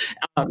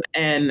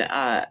 And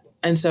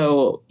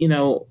so,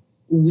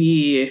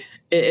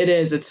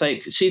 it's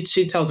like,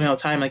 she tells me all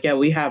the time, like,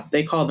 yeah,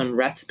 they call them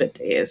respite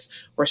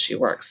days where she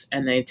works,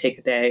 and they take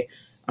a day.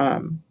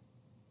 I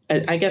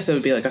guess it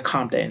would be like a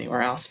comp day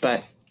anywhere else,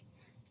 but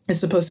it's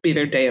supposed to be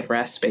their day of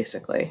rest,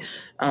 basically.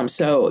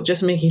 So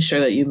just making sure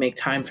that you make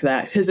time for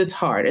that, because it's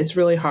hard. It's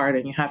really hard,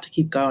 and you have to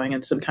keep going.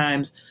 And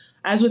sometimes,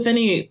 as with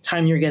any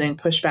time you're getting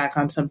pushback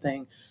on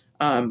something,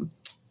 sometimes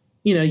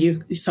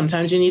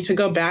you need to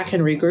go back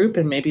and regroup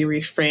and maybe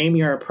reframe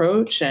your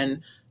approach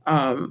and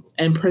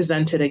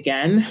present it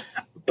again.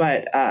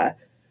 But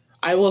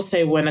I will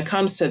say, when it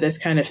comes to this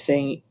kind of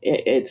thing,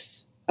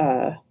 it's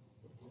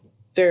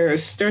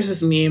there's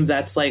this meme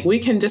that's like, we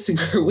can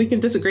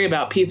disagree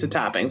about pizza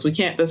toppings, we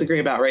can't disagree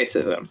about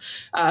racism.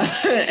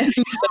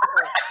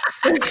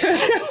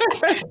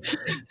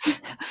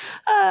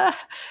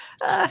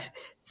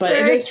 But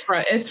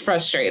it's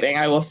frustrating,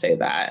 I will say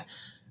that.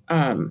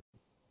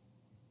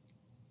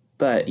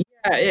 But yeah,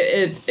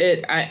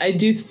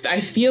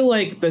 I feel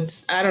like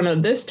that's, I don't know,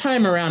 this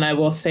time around, I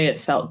will say it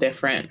felt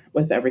different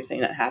with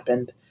everything that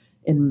happened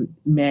in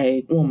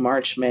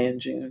March, May, and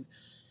June.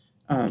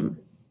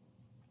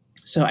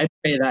 So I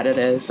pray that it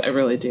is. I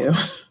really do.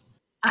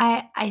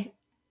 I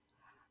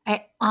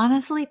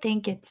honestly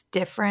think it's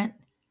different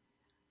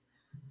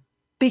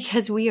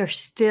because we are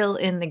still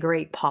in the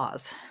great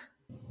pause.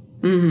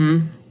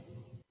 Mm-hmm.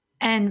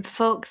 And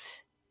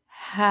folks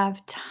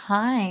have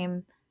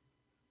time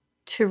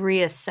to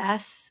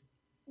reassess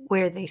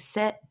where they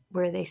sit,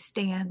 where they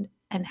stand,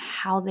 and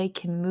how they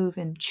can move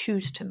and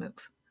choose to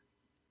move.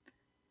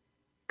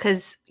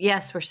 Because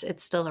yes,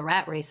 it's still a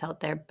rat race out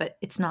there, but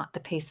it's not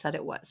the pace that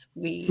it was.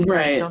 We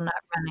are still not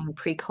running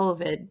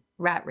pre-COVID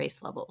rat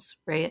race levels,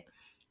 right?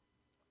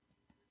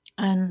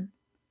 And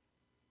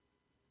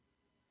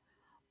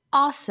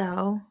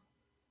also,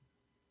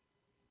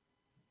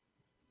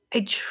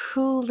 I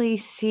truly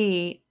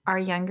see our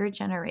younger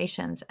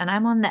generations, and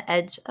I'm on the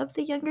edge of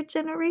the younger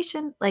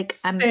generation. Like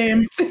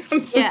Same.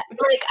 Yeah,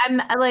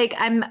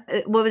 I'm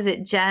what was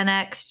it, Gen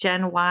X,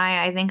 Gen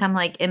Y? I think I'm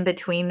like in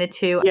between the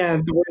two. Yeah,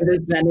 we're the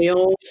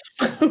Zennials.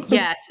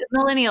 Yes,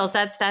 millennials.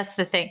 That's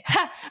the thing.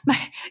 My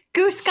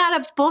Goose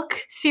got a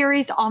book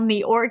series on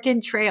the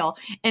Oregon Trail,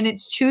 and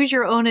it's choose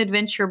your own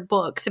adventure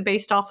books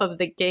based off of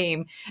the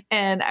game.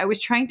 And I was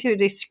trying to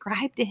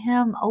describe to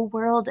him a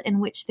world in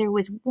which there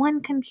was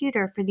one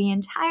computer for the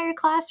entire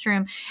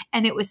classroom,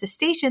 and it was a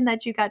station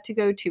that you got to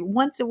go to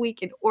once a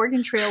week, and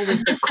Oregon Trail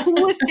was the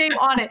coolest game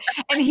on it.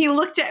 And he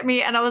looked at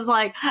me, and I was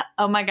like,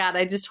 oh my God,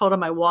 I just told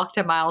him I walked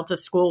a mile to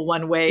school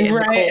one way in the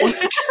cold.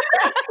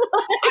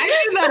 I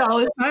do that all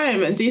the time.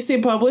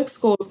 DC public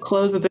schools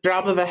close at the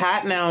drop of a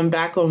hat now. And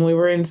back when we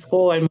were in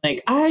school, I'm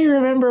like, I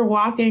remember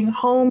walking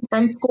home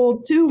from school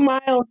 2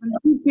 miles in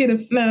 2 feet of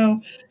snow.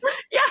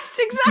 Yes,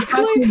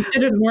 exactly. It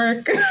didn't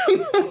work.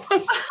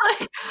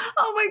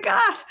 Oh my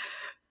God.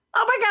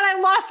 Oh my God, I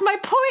lost my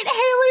point,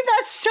 Haley.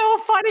 That's so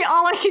funny.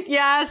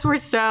 Yes, we're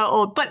so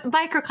old, but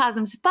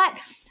microcosms. But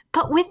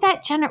with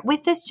that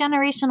with this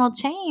generational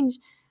change,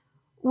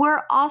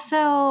 we're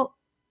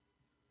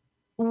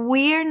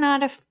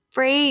not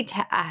afraid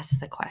to ask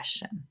the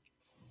question.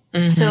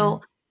 Mm-hmm.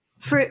 So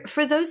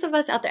for those of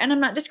us out there, and I'm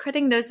not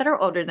discrediting those that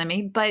are older than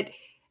me, but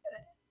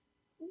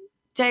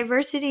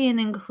diversity and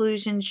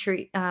inclusion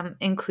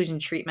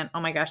treatment. Oh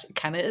my gosh, it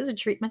kind of is a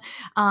treatment.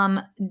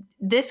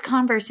 This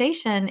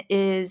conversation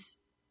is,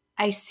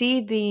 I see,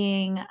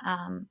 being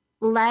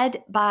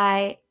led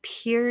by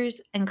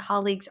peers and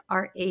colleagues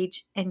our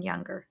age and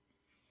younger.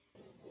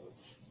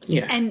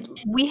 Yeah. And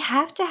we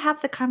have to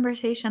have the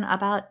conversation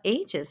about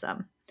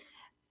ageism,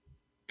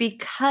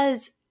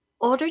 because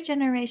older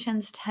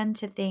generations tend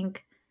to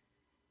think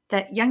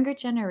that younger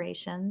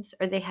generations,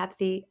 or they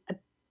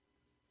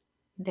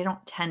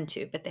don't tend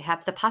to, but they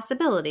have the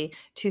possibility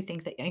to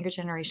think that younger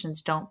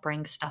generations don't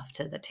bring stuff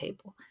to the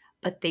table,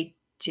 but they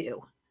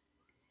do.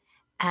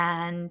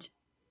 And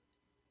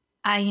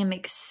I am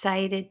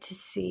excited to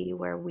see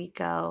where we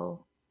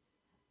go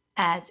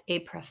as a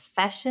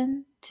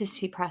profession to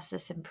see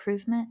process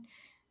improvement,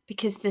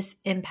 because this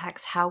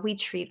impacts how we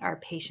treat our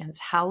patients,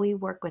 how we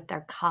work with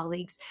our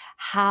colleagues,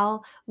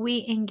 how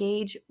we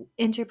engage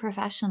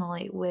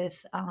interprofessionally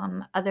with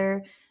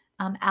other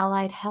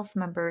allied health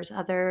members,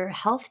 other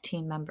health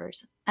team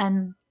members.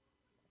 And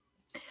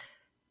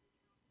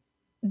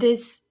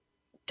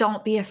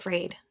don't be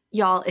afraid.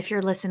 Y'all, if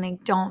you're listening,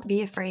 don't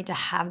be afraid to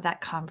have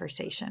that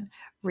conversation.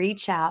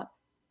 Reach out,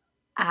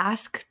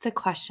 ask the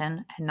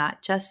question, and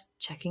not just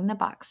checking the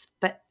box,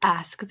 but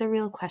ask the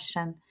real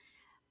question,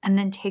 and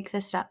then take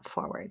the step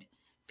forward,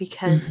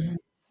 because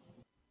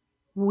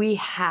we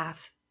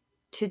have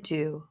to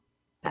do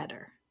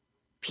better,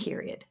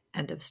 period.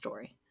 End of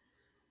story.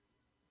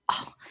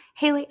 Oh,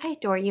 Haley, I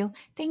adore you.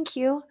 Thank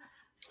you.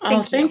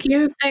 Thank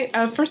you.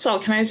 First of all,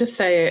 can I just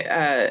say,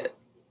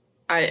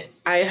 I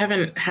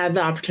haven't had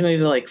the opportunity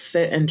to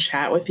sit and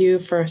chat with you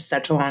for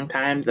such a long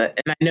time, and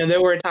I know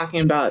that we're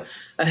talking about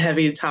a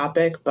heavy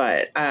topic,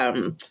 but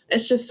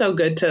it's just so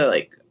good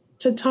to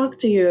talk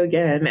to you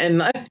again.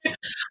 And I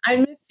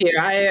miss you.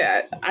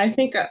 I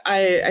think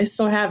I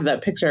still have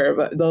that picture,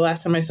 but the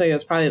last time I saw you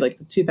was probably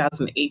the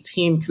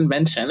 2018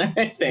 convention, I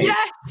think.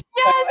 Yes.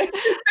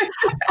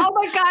 Oh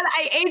my God,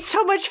 I ate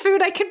so much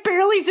food I could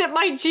barely zip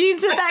my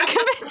jeans at that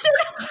convention.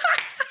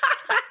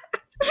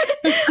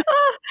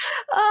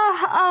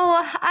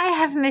 I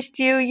have missed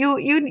you.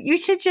 You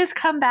should just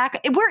come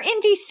back. We're in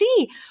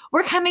DC.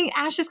 We're coming.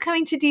 Ash is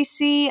coming to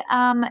DC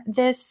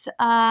this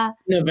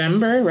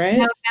November, right?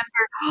 November.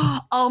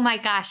 Oh my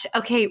gosh.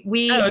 Okay,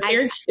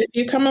 if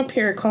you come up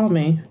here, call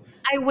me.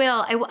 I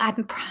will.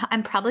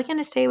 I'm probably going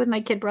to stay with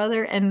my kid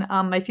brother and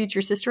my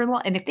future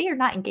sister-in-law. And if they are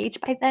not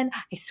engaged by then,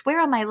 I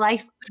swear on my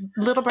life,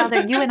 little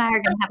brother, you and I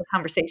are going to have a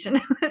conversation.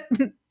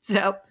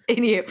 So,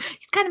 anywho,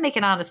 he's kind of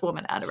making an honest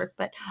woman out of her.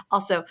 But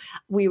also,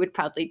 we would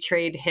probably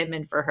trade him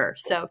in for her.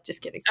 So,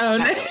 just kidding. Oh,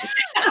 no.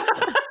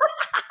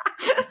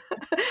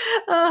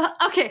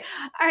 Okay.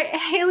 All right.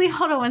 Haley,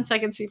 hold on one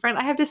second, sweet friend.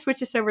 I have to switch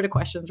this over to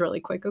questions really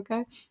quick,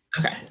 okay?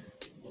 Okay.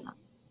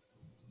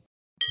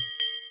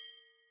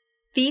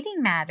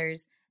 Feeding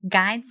Matters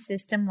guides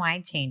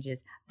system-wide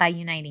changes by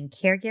uniting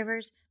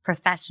caregivers,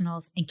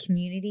 professionals, and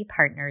community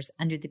partners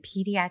under the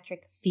Pediatric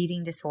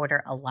Feeding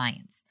Disorder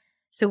Alliance.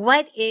 So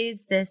what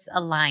is this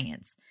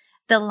alliance?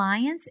 The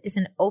Alliance is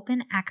an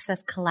open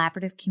access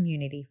collaborative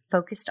community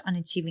focused on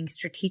achieving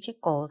strategic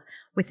goals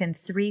within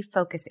 3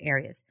 focus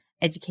areas: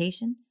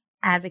 education,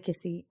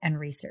 advocacy, and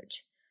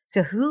research.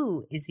 So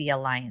who is the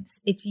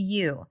Alliance? It's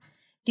you.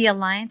 The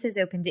Alliance is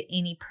open to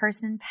any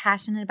person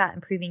passionate about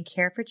improving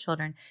care for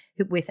children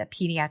with a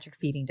pediatric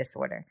feeding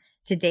disorder.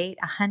 To date,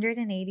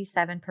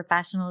 187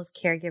 professionals,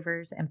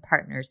 caregivers, and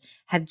partners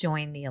have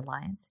joined the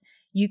Alliance.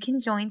 You can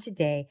join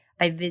today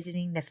by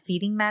visiting the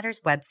Feeding Matters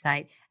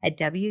website at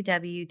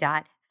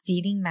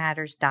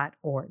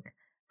www.feedingmatters.org.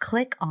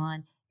 Click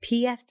on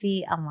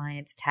PFD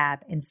Alliance tab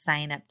and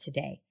sign up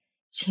today.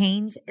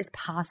 Change is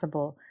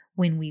possible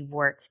when we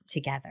work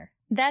together.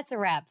 That's a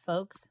wrap,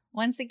 folks.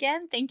 Once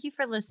again, thank you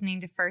for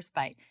listening to First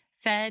Bite,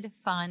 fed,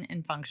 fun,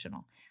 and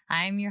functional.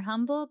 I'm your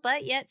humble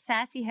but yet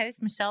sassy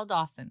host, Michelle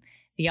Dawson,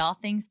 the All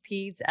Things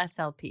Peds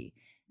SLP.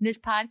 This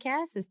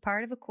podcast is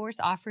part of a course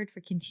offered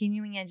for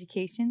continuing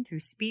education through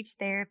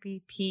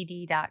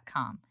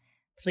SpeechTherapyPD.com.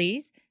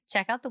 Please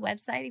check out the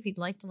website if you'd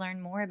like to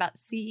learn more about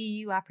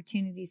CEU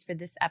opportunities for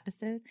this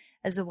episode,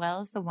 as well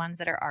as the ones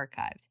that are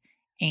archived.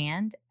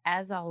 And,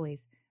 as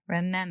always,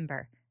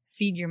 remember,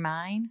 feed your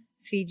mind,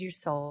 feed your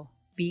soul,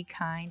 be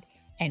kind,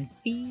 and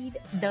feed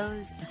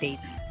those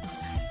babies.